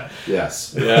appreciate it.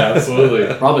 Yes. Yeah,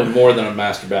 absolutely. Probably more than a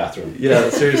master bathroom.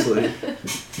 Yeah, seriously.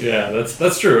 Yeah,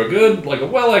 that's true. A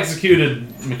well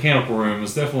executed mechanical room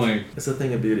is definitely it's a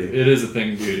thing of beauty. It is a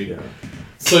thing of beauty. Yeah.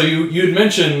 So you'd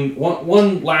mentioned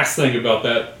one last thing about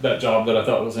that job that I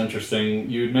thought was interesting.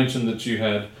 You'd mentioned that you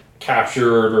had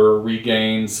captured or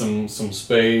regained some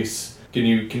space. Can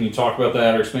you talk about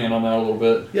that or expand on that a little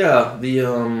bit? Yeah, the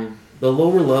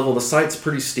lower level, the site's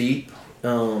pretty steep.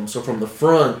 So from the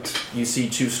front, you see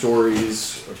 2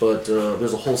 stories, but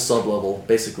there's a whole sub-level,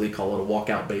 basically call it a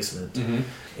walkout basement.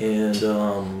 Mm-hmm.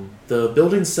 And the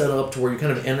building's set up to where you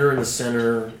kind of enter in the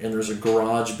center, and there's a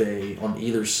garage bay on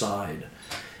either side.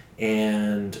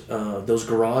 And those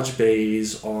garage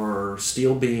bays are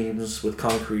steel beams with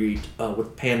concrete,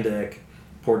 with Pandec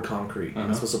poured concrete. Uh-huh.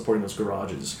 That's what's supporting those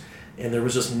garages. And there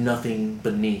was just nothing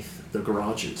beneath the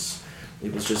garages.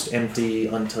 It was just empty,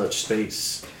 untouched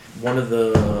space. One of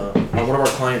our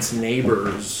clients'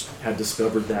 neighbors had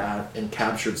discovered that and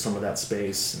captured some of that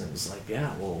space, and it was like,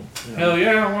 yeah, well, hell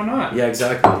yeah, why not? Yeah,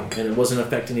 exactly. And it wasn't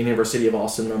affecting any of our City of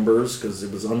Austin numbers because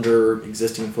it was under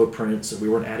existing footprint, so we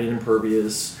weren't adding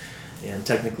impervious. And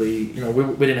technically,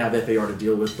 we didn't have FAR to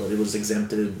deal with, but it was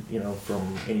exempted,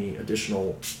 from any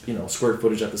additional, square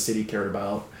footage that the city cared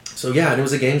about. So yeah, and it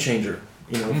was a game changer,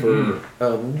 for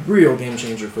a real game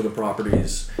changer for the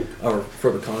properties or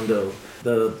for the condo.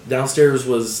 The downstairs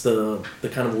was the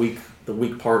kind of weak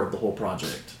part of the whole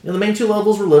project. The main 2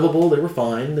 levels were livable; they were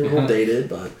fine. They were a little dated,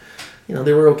 but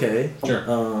they were okay.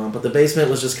 Sure. But the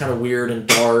basement was just kind of weird and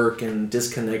dark and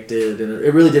disconnected, and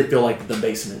it really did feel like the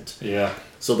basement. Yeah.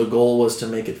 So the goal was to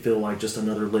make it feel like just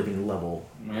another living level.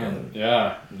 Man,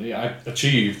 I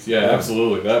achieved. Yeah,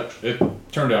 absolutely. It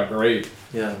turned out great.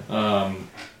 Yeah.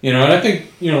 And I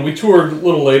think we toured a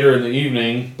little later in the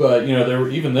evening, but there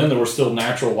was still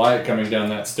natural light coming down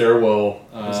that stairwell,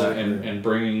 exactly. and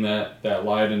bringing that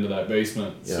light into that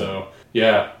basement. Yeah. So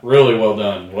yeah, really well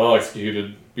done, well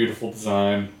executed. Beautiful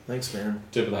design. Thanks, man.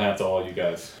 Tip of the hat to all you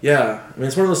guys. Yeah, I mean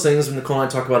it's one of those things when Nicole and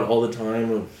I talk about it all the time.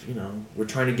 Of we're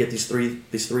trying to get these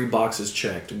three boxes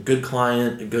checked: a good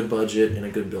client, a good budget, and a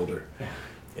good builder.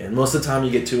 And most of the time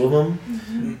you get 2 of them.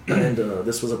 Mm-hmm. And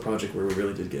this was a project where we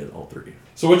really did get all 3.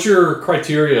 So what's your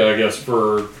criteria, I guess,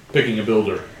 for picking a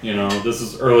builder? This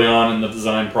is early on in the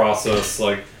design process.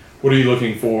 Like, what are you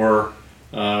looking for?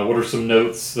 What are some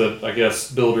notes that I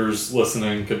guess builders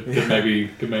listening could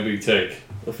maybe take?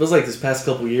 It feels like this past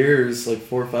couple years, like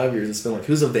 4 or 5 years, it's been like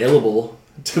who's available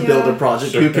to build a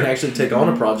project, who can actually take on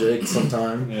a project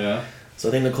sometime. Yeah. So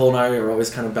I think Nicole and I are always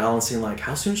kind of balancing like,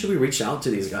 how soon should we reach out to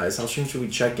these guys? How soon should we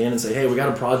check in and say, hey, we got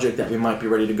a project that we might be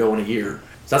ready to go in a year?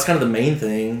 So that's kind of the main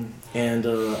thing. And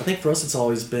I think for us, it's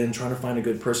always been trying to find a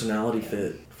good personality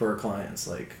fit for our clients.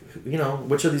 Like,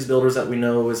 which of these builders that we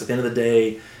know is at the end of the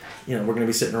day, we're going to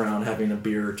be sitting around having a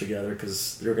beer together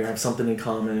because they're going to have something in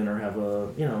common or have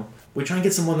we try and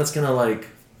get someone that's going to like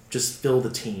just fill the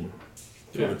team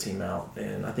out.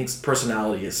 And I think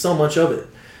personality is so much of it.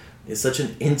 It's such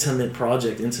an intimate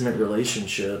project, intimate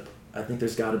relationship. I think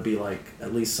there's got to be like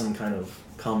at least some kind of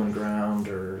common ground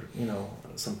or,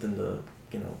 something to,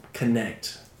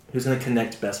 connect. Who's going to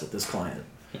connect best with this client?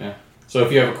 Yeah. So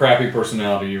if you have a crappy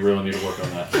personality, you really need to work on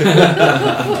that.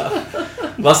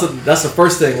 That's the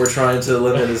first thing we're trying to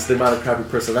limit is the amount of crappy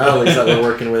personalities that we're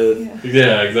working with.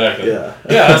 Yeah, exactly. Yeah,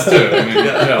 us too. I mean,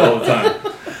 all the time.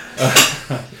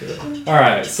 All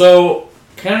right, so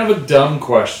kind of a dumb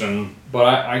question,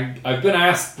 but I've been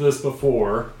asked this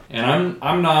before, and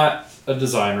I'm not a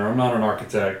designer. I'm not an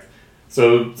architect,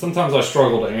 so sometimes I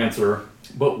struggle to answer.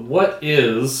 but what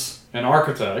is an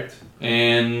architect?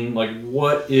 And like,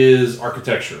 what is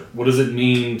architecture? What does it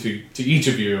mean to each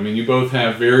of you? I mean, you both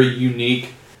have very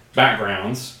unique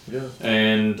backgrounds,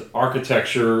 and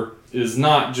architecture is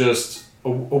not just a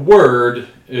word;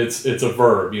 it's a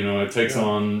verb. You know, it takes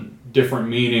on different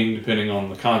meaning depending on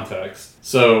the context.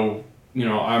 So, you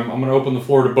know, I'm going to open the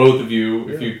floor to both of you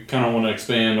if you kind of want to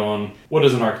expand on what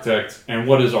is an architect and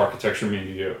what does architecture mean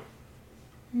to you.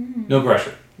 No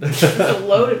pressure. That's a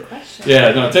loaded question.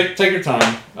 Yeah, no, take your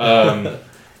time.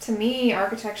 To me,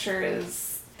 architecture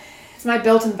it's my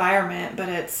built environment, but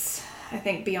I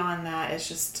think beyond that,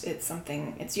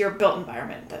 it's your built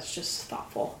environment that's just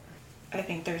thoughtful. I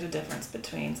think there's a difference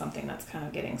between something that's kind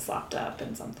of getting slopped up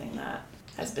and something that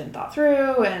has been thought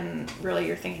through, and really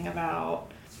you're thinking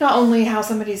about not only how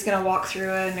somebody's going to walk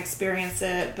through it and experience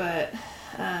it, but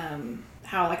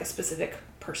how like a specific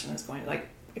person is going to, like,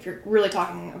 if you're really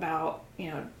talking about, you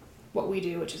know, what we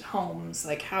do, which is homes,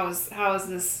 like how is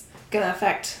this going to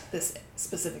affect this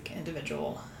specific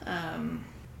individual? I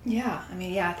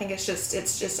think it's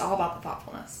just all about the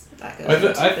thoughtfulness that goes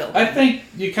into building. I think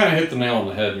you kind of hit the nail on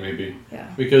the head, maybe. Yeah.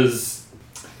 Because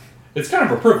it's kind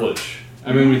of a privilege.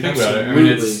 I mean, when you think about it, I mean,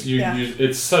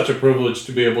 it's such a privilege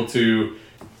to be able to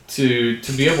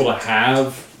be able to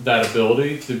have that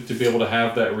ability, to be able to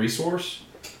have that resource.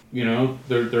 You know,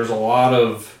 there's a lot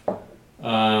of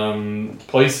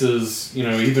places, you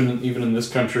know, even in this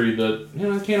country that, you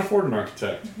know, they can't afford an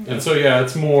architect. Mm-hmm. And so, yeah,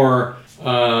 it's more,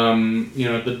 you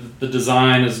know, the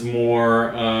design is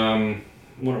more,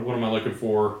 what am I looking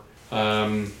for?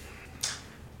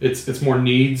 It's more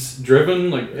needs driven.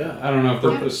 Like, I don't know if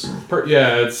purpose.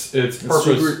 It's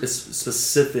purpose. It's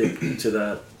specific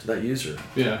to that user.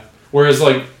 Yeah. Whereas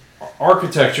like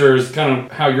architecture is kind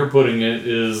of how you're putting it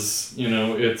is, you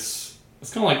know, it's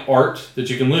kind of like art that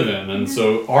you can live in, and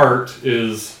so art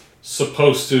is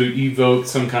supposed to evoke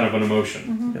some kind of an emotion.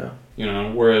 Mm-hmm. Yeah. You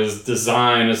know, whereas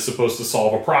design is supposed to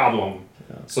solve a problem.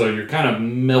 Yeah. So you're kind of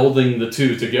melding the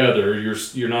two together.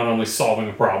 You're not only solving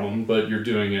a problem, but you're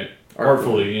doing it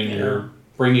artfully, and you're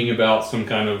bringing about some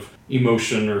kind of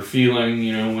emotion or feeling,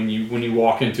 you know, when you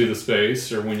walk into the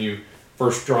space or when you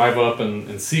first drive up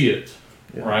and see it,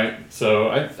 right? So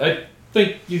I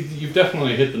think you've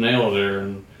definitely hit the nail there.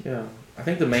 And I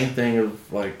think the main thing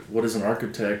of like what is an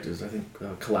architect is, I think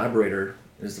collaborator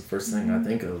is the first thing I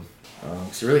think of.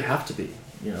 So you really have to be,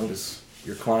 you know, just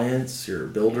your clients, your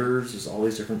builders, there's all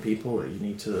these different people that you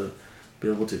need to be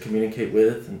able to communicate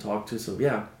with and talk to. So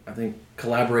I think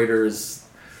collaborator is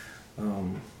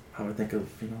how I think of,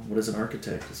 you know, what is an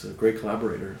architect? It's a great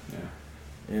collaborator. Yeah.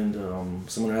 And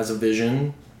someone who has a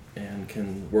vision and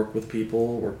can work with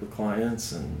people, work with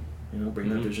clients, and, you know, bring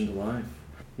that vision to life.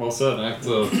 Well said.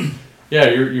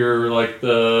 You're like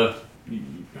the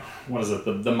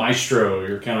maestro.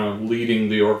 You're kind of leading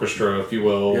the orchestra, if you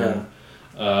will. Yeah.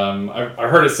 And, I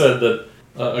heard it said that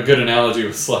a good analogy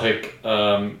was like,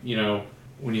 you know,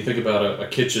 when you think about a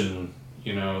kitchen,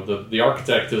 you know, the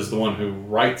architect is the one who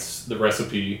writes the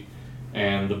recipe,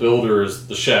 and the builder is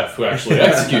the chef who actually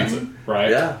executes it, right?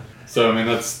 Yeah. So I mean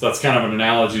that's kind of an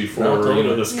analogy for you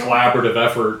know, this collaborative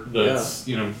effort that's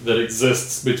you know, that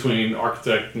exists between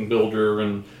architect and builder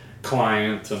and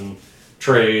client and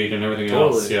trade and everything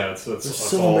else. Yeah, there's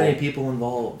so many people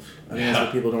involved. I think that's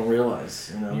what people don't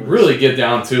realize. You know, you really get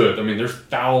down to it. I mean, there's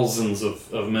thousands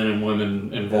of men and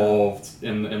women involved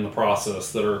in the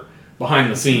process that are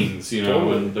behind the scenes. You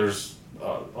know, and there's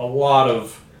a lot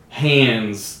of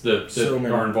hands that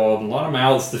are involved, and a lot of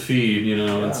mouths to feed. You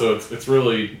know, and so it's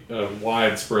really a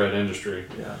widespread industry.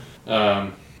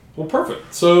 Yeah. Well,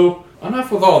 perfect. So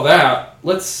enough with all that. I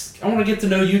want to get to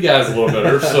know you guys a little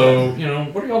better. So, you know,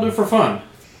 what do y'all do for fun?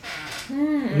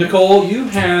 Nicole, you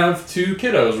have 2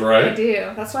 kiddos, right? I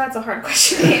do. That's why it's a hard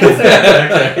question to answer.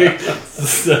 Okay.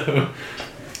 So,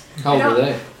 how old are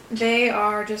they? They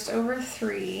are just over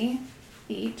 3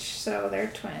 each, so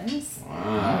they're twins.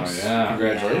 Wow, nice. Yeah.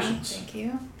 Congratulations. Thank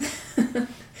you.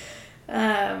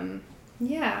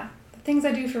 The things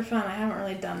I do for fun, I haven't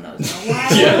really done those in a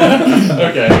while.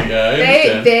 Okay,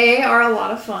 yeah. They are a lot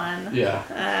of fun. Yeah.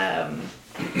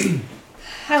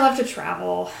 I love to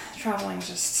travel.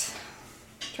 Traveling's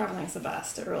the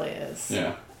best. It really is.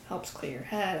 Yeah. Helps clear your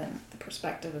head, and the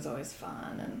perspective is always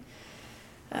fun.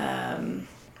 And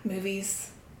movies.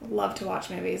 Love to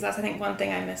watch movies. That's, I think, one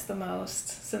thing I miss the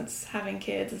most since having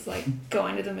kids is like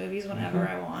going to the movies whenever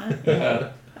I want.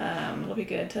 Yeah. It'll be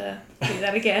good to do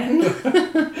that again.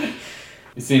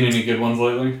 You seen any good ones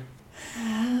lately?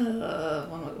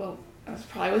 I I was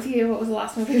probably with you. What was the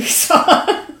last movie we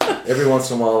saw? Every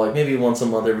once in a while, like maybe once a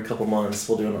month, every couple months,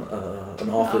 we'll do an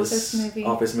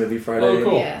office movie Friday. Oh,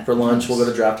 cool. Yeah. For lunch, we'll go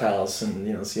to Draft House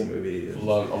and see a movie. I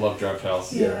love Draft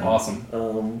House. Yeah. Awesome. I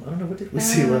don't know, what did we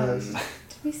see last?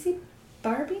 Did we see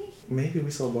Barbie? Maybe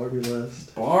we saw Barbie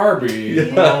last. Barbie.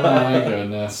 Yeah. Oh my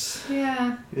goodness.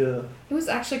 Yeah. Yeah. It was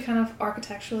actually kind of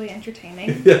architecturally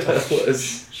entertaining. Yeah, it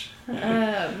was.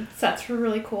 Sets were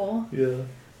really cool. Yeah.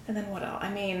 And then what else?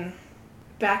 I mean,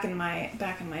 back in my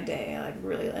day, I like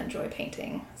really enjoy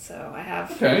painting. So I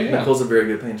have. Okay. Yeah. Nicole's a very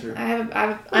good painter. I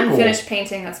have unfinished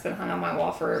painting that's been hung on my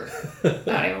wall for I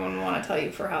don't even want to tell you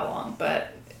for how long,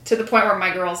 but to the point where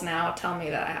my girls now tell me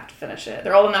that I have to finish it.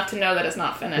 They're old enough to know that it's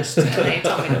not finished, and they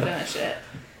tell me to finish it.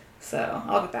 So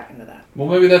I'll get back into that. Well,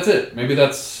 maybe that's it. Maybe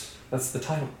that's the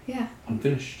title. Yeah.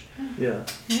 Unfinished. Yeah.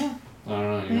 Yeah. I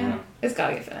don't know. You know. It's got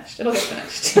to get finished. It'll get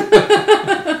finished.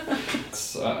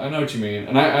 I know what you mean.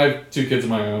 And I have 2 kids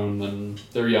of my own, and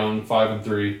they're young, 5 and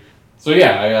 3. So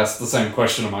yeah, I asked the same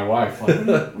question to my wife. Like,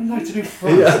 what do you like to do for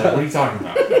fun? Yeah. Like, what are you talking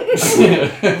about? I was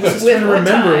just trying to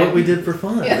remember what we did for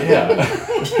fun. Yeah.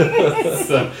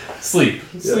 So, sleep.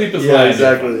 Sleep is yeah, what I do.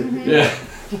 exactly. Yeah.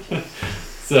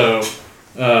 So,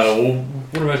 well,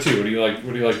 what about you? What do you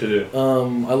like to do?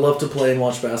 I love to play and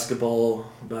watch basketball.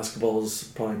 Basketball is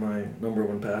probably my number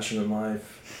one passion in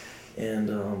life. And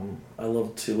I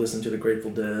love to listen to the Grateful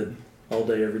Dead all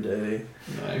day, every day.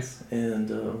 Nice.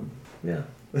 And yeah.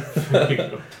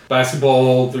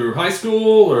 Basketball through high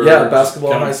school, or yeah,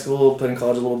 basketball in high school, played in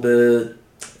college a little bit,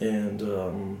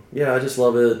 and yeah, I just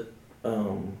love it.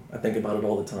 I think about it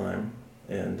all the time,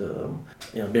 and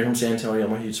being from San Antonio,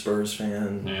 I'm a huge Spurs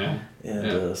fan,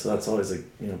 and so that's always a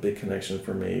big connection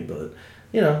for me. But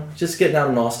just getting out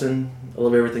in Austin, I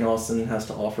love everything Austin has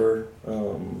to offer.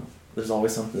 There's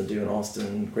always something to do in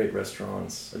Austin. Great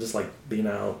restaurants. I just like being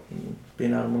out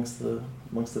amongst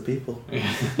the people.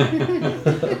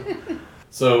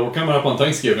 So we're coming up on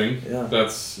Thanksgiving. Yeah.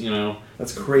 That's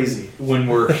That's crazy. when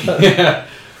we're yeah.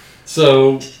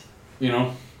 So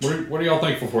what are y'all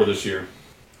thankful for this year?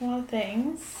 A lot of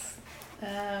things.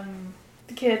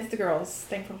 The kids, the girls.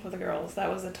 Thankful for the girls.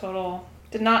 That was a total.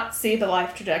 Did not see the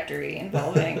life trajectory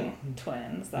involving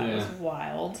twins. That was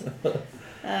wild.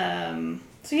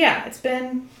 So yeah, it's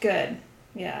been good.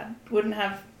 Yeah, wouldn't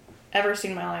have ever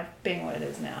seen my life being what it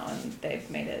is now, and they've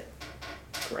made it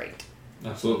great.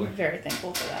 Absolutely. Very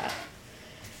thankful for that.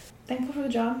 Thankful for the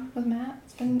job with Matt.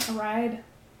 It's been a ride.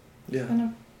 Yeah. It's been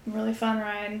a really fun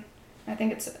ride. I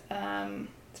think it's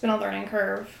been a learning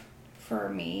curve for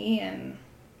me, and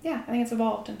yeah, I think it's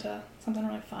evolved into something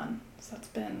really fun. So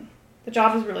the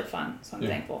job is really fun, so I'm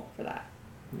thankful for that.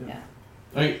 Yeah.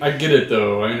 I get it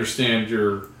though. I understand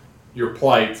your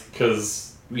plight,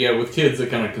 because with kids it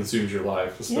kind of consumes your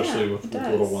life, especially with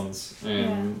little ones,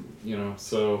 and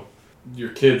so your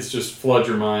kids just flood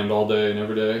your mind all day and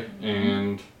every day.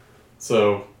 And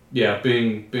so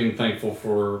being thankful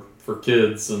for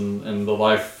kids and the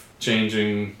life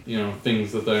changing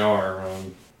things that they are.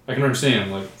 I can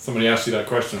understand, like, somebody asks you that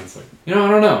question, it's like, I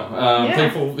don't know. I'm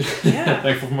thankful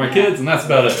thankful for my kids, and that's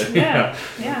about it.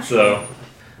 Yeah. So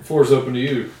the floor is open to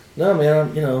you. No,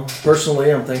 man,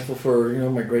 personally, I'm thankful for,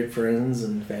 my great friends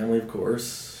and family, of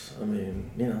course. I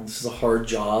mean, this is a hard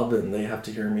job, and they have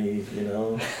to hear me,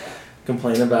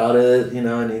 complain about it.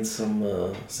 I need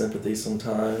some sympathy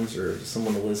sometimes, or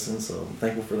someone to listen, so I'm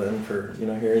thankful for them for,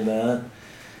 hearing that.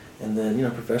 And then,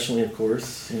 professionally, of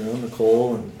course,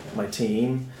 Nicole and my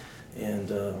team.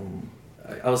 And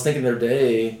I was thinking the other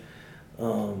day, I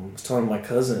was telling my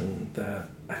cousin that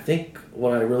I think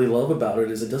what I really love about it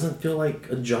is it doesn't feel like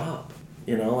a job.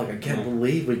 I can't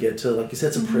believe we get to, like you said,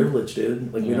 it's a privilege,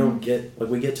 dude. Like,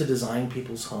 we get to design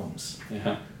people's homes.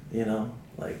 Yeah.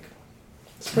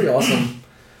 It's pretty awesome.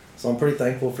 So I'm pretty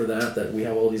thankful for that we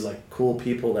have all these cool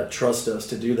people that trust us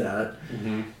to do that.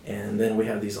 Mm-hmm. And then we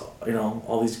have these,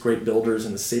 all these great builders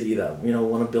in the city that,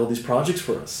 want to build these projects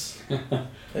for us.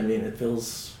 I mean, it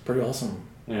feels pretty awesome.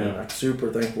 Yeah. And I'm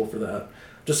super thankful for that.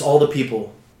 Just all the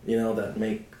people, that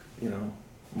make,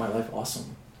 my life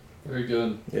awesome. Very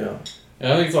good. Yeah.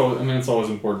 Yeah, I think it's always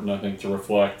important, I think, to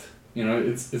reflect.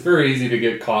 It's very easy to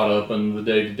get caught up in the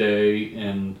day-to-day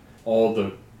and all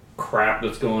the crap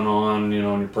that's going on, in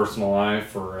your personal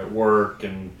life or at work,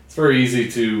 and it's very easy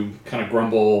to kind of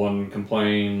grumble and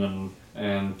complain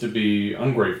and to be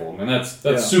ungrateful. I mean,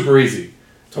 that's super easy.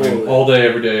 Totally. I mean, all day,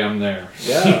 every day, I'm there.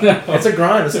 Yeah, it's a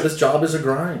grind. This job is a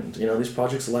grind. These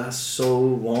projects last so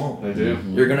long. They do.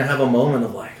 You're gonna have a moment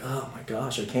of oh my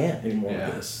gosh, I can't anymore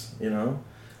with this.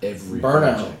 Every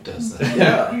burnout project does that.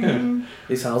 Yeah.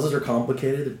 These houses are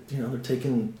complicated. You know, they're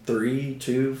taking 3,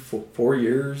 2, 4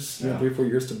 years, 3 or 4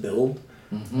 years to build.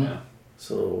 Mm-hmm. Yeah.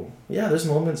 So, yeah, there's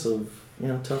moments of,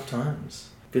 tough times.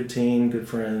 Good team, good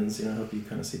friends, help you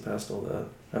kind of see past all that.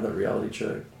 Have that reality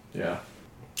check. Yeah.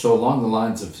 So along the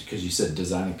lines of, because you said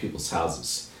designing people's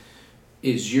houses,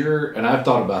 and I've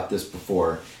thought about this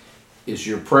before, is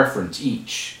your preference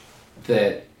each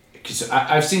that, because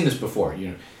I've seen this before,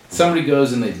 somebody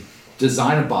goes and they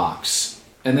design a box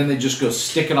and then they just go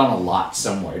stick it on a lot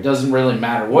somewhere. It doesn't really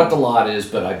matter what the lot is,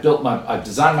 but I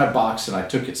designed my box and I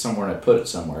took it somewhere and I put it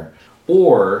somewhere.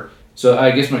 Or, so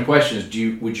I guess my question is,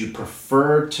 would you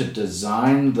prefer to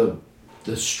design the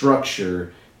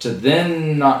structure to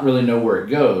then not really know where it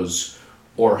goes,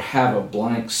 or have a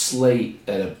blank slate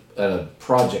at a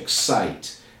project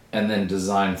site and then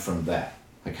design from that?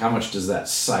 Like, how much does that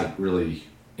site really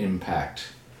impact?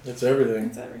 It's everything.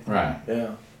 It's everything. Right.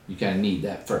 Yeah. You kind of need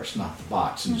that first, not the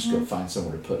box, and just go find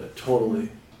somewhere to put it. Totally.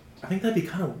 I think that'd be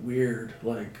kind of weird.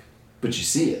 Like, but you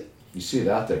see it. You see it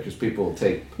out there because people will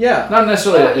take. Yeah. Not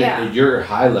necessarily Yeah. at your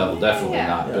high level, definitely Yeah.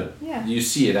 not. Yeah. But Yeah. you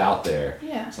see it out there.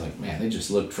 Yeah. It's like, man, they just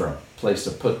looked for a place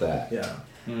to put that. Yeah.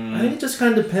 I think it just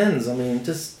kind of depends. I mean,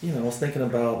 I was thinking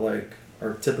about like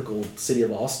our typical city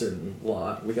of Austin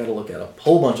lot. We got to look at a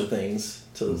whole bunch of things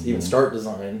to even start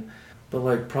design. But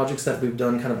like projects that we've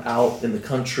done kind of out in the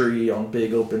country on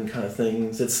big open kind of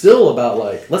things, it's still about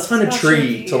like, let's find a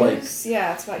tree to like it's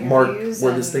about your mark views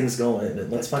where and this thing's going,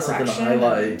 and let's find something to direction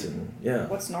highlight, and yeah.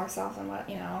 what's north, south, and what,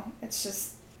 it's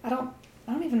just, I don't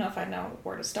even know if I know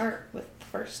where to start with the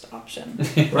first option.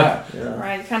 Right. Yeah.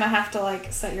 Right, you kind of have to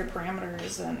like set your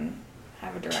parameters and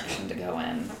have a direction to go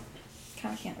in.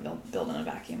 Kind of can't build in a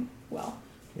vacuum well.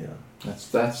 Yeah.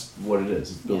 That's what it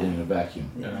is. It's building Yeah. in a vacuum.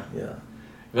 Yeah. Yeah.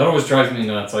 That always drives me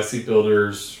nuts. I see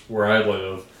builders where I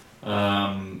live.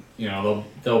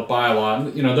 They'll buy a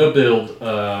lot. They'll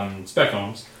build spec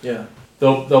homes. Yeah.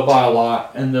 They'll buy a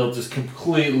lot and they'll just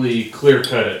completely clear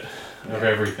cut it of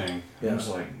everything. Yeah. I'm just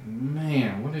like,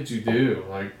 man, what did you do?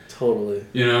 Like, Totally.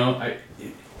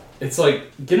 it's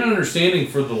like get an understanding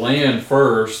for the land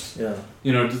first. Yeah.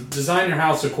 Design your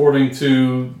house according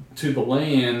to the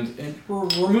land and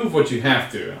remove what you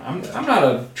have to. I'm not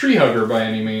a tree hugger by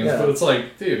any means, Yeah. but it's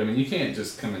like, dude, I mean, you can't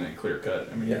just come in and clear cut.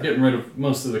 I mean, Yeah. you're getting rid of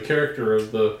most of the character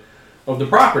of the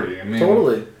property. I mean,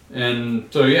 Totally. And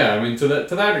so yeah, I mean, to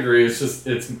that degree, it's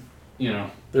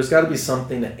There's got to be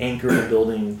something to anchor the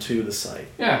building to the site.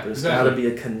 Yeah, There's exactly. got to be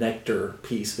a connector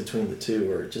piece between the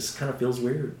two, or it just kind of feels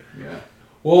weird. Yeah.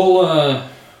 Well,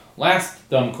 last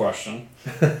dumb question.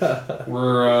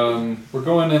 We're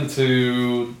going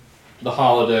into the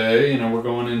holiday. We're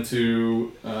going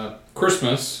into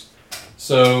Christmas.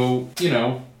 So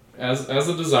as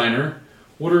a designer,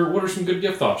 what are some good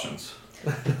gift options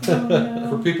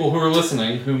for people who are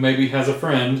listening who maybe has a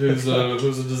friend who's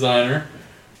a designer?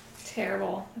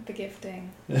 Terrible at the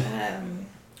gifting.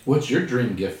 What's your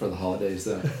dream gift for the holidays,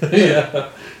 though? Yeah.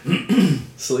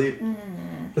 Sleep.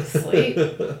 Sleep.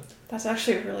 That's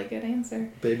actually a really good answer.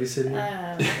 Babysitting.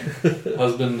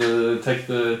 Husband to take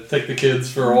the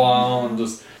kids for a while and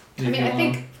just. I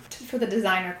think for the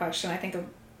designer question, I think of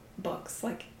books,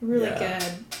 like really good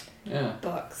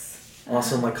books.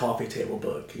 Awesome, like coffee table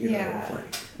book. Like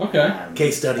Okay.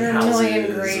 case study there are houses. a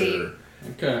million great Or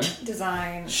Okay.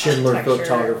 design. Schindler architecture.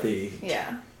 photography.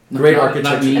 Yeah. Great Not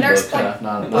architecture. an And there's, ebook, like,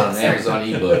 not books an Amazon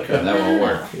ebook. That won't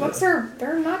work. Books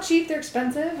they're not cheap. They're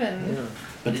expensive, and Yeah.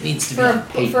 But it needs to be for on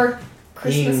paper. for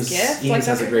Christmas Eames- gift, Eames like has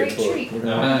that's a a great great book, treat. you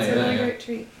know? It's a really great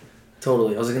treat.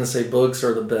 Totally. I was going to say books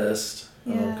are the best.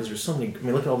 Yeah. Because there's so many. I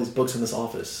mean, look at all these books in this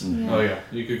office. Yeah. Oh yeah,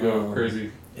 you could go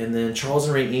crazy. And then Charles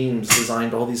and Ray Eames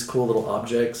designed all these cool little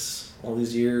objects all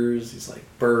these years. These like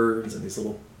birds and these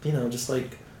little, just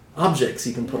like objects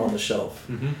you can put on the shelf.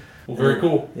 Mm-hmm. Well, very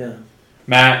cool. Yeah.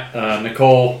 Matt,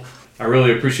 Nicole, I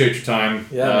really appreciate your time.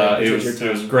 Yeah, man, it appreciate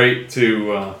your was time. great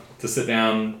to sit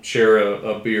down, share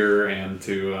a beer, and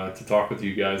to talk with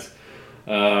you guys.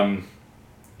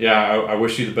 I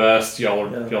wish you the best. Y'all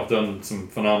have done some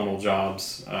phenomenal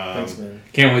jobs. Thanks, man.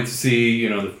 Can't wait to see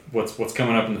what's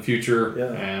coming up in the future.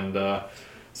 Yeah. And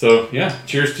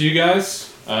cheers to you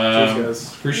guys. Cheers,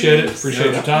 guys. Appreciate it.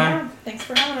 Appreciate your time. Yeah, thanks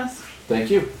for having us. Thank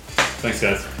you. Thanks,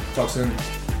 guys. Talk soon.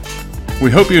 We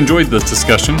hope you enjoyed this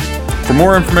discussion. For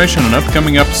more information on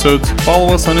upcoming episodes,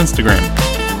 follow us on Instagram.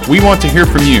 We want to hear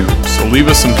from you, so leave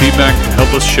us some feedback to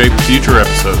help us shape future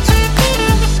episodes.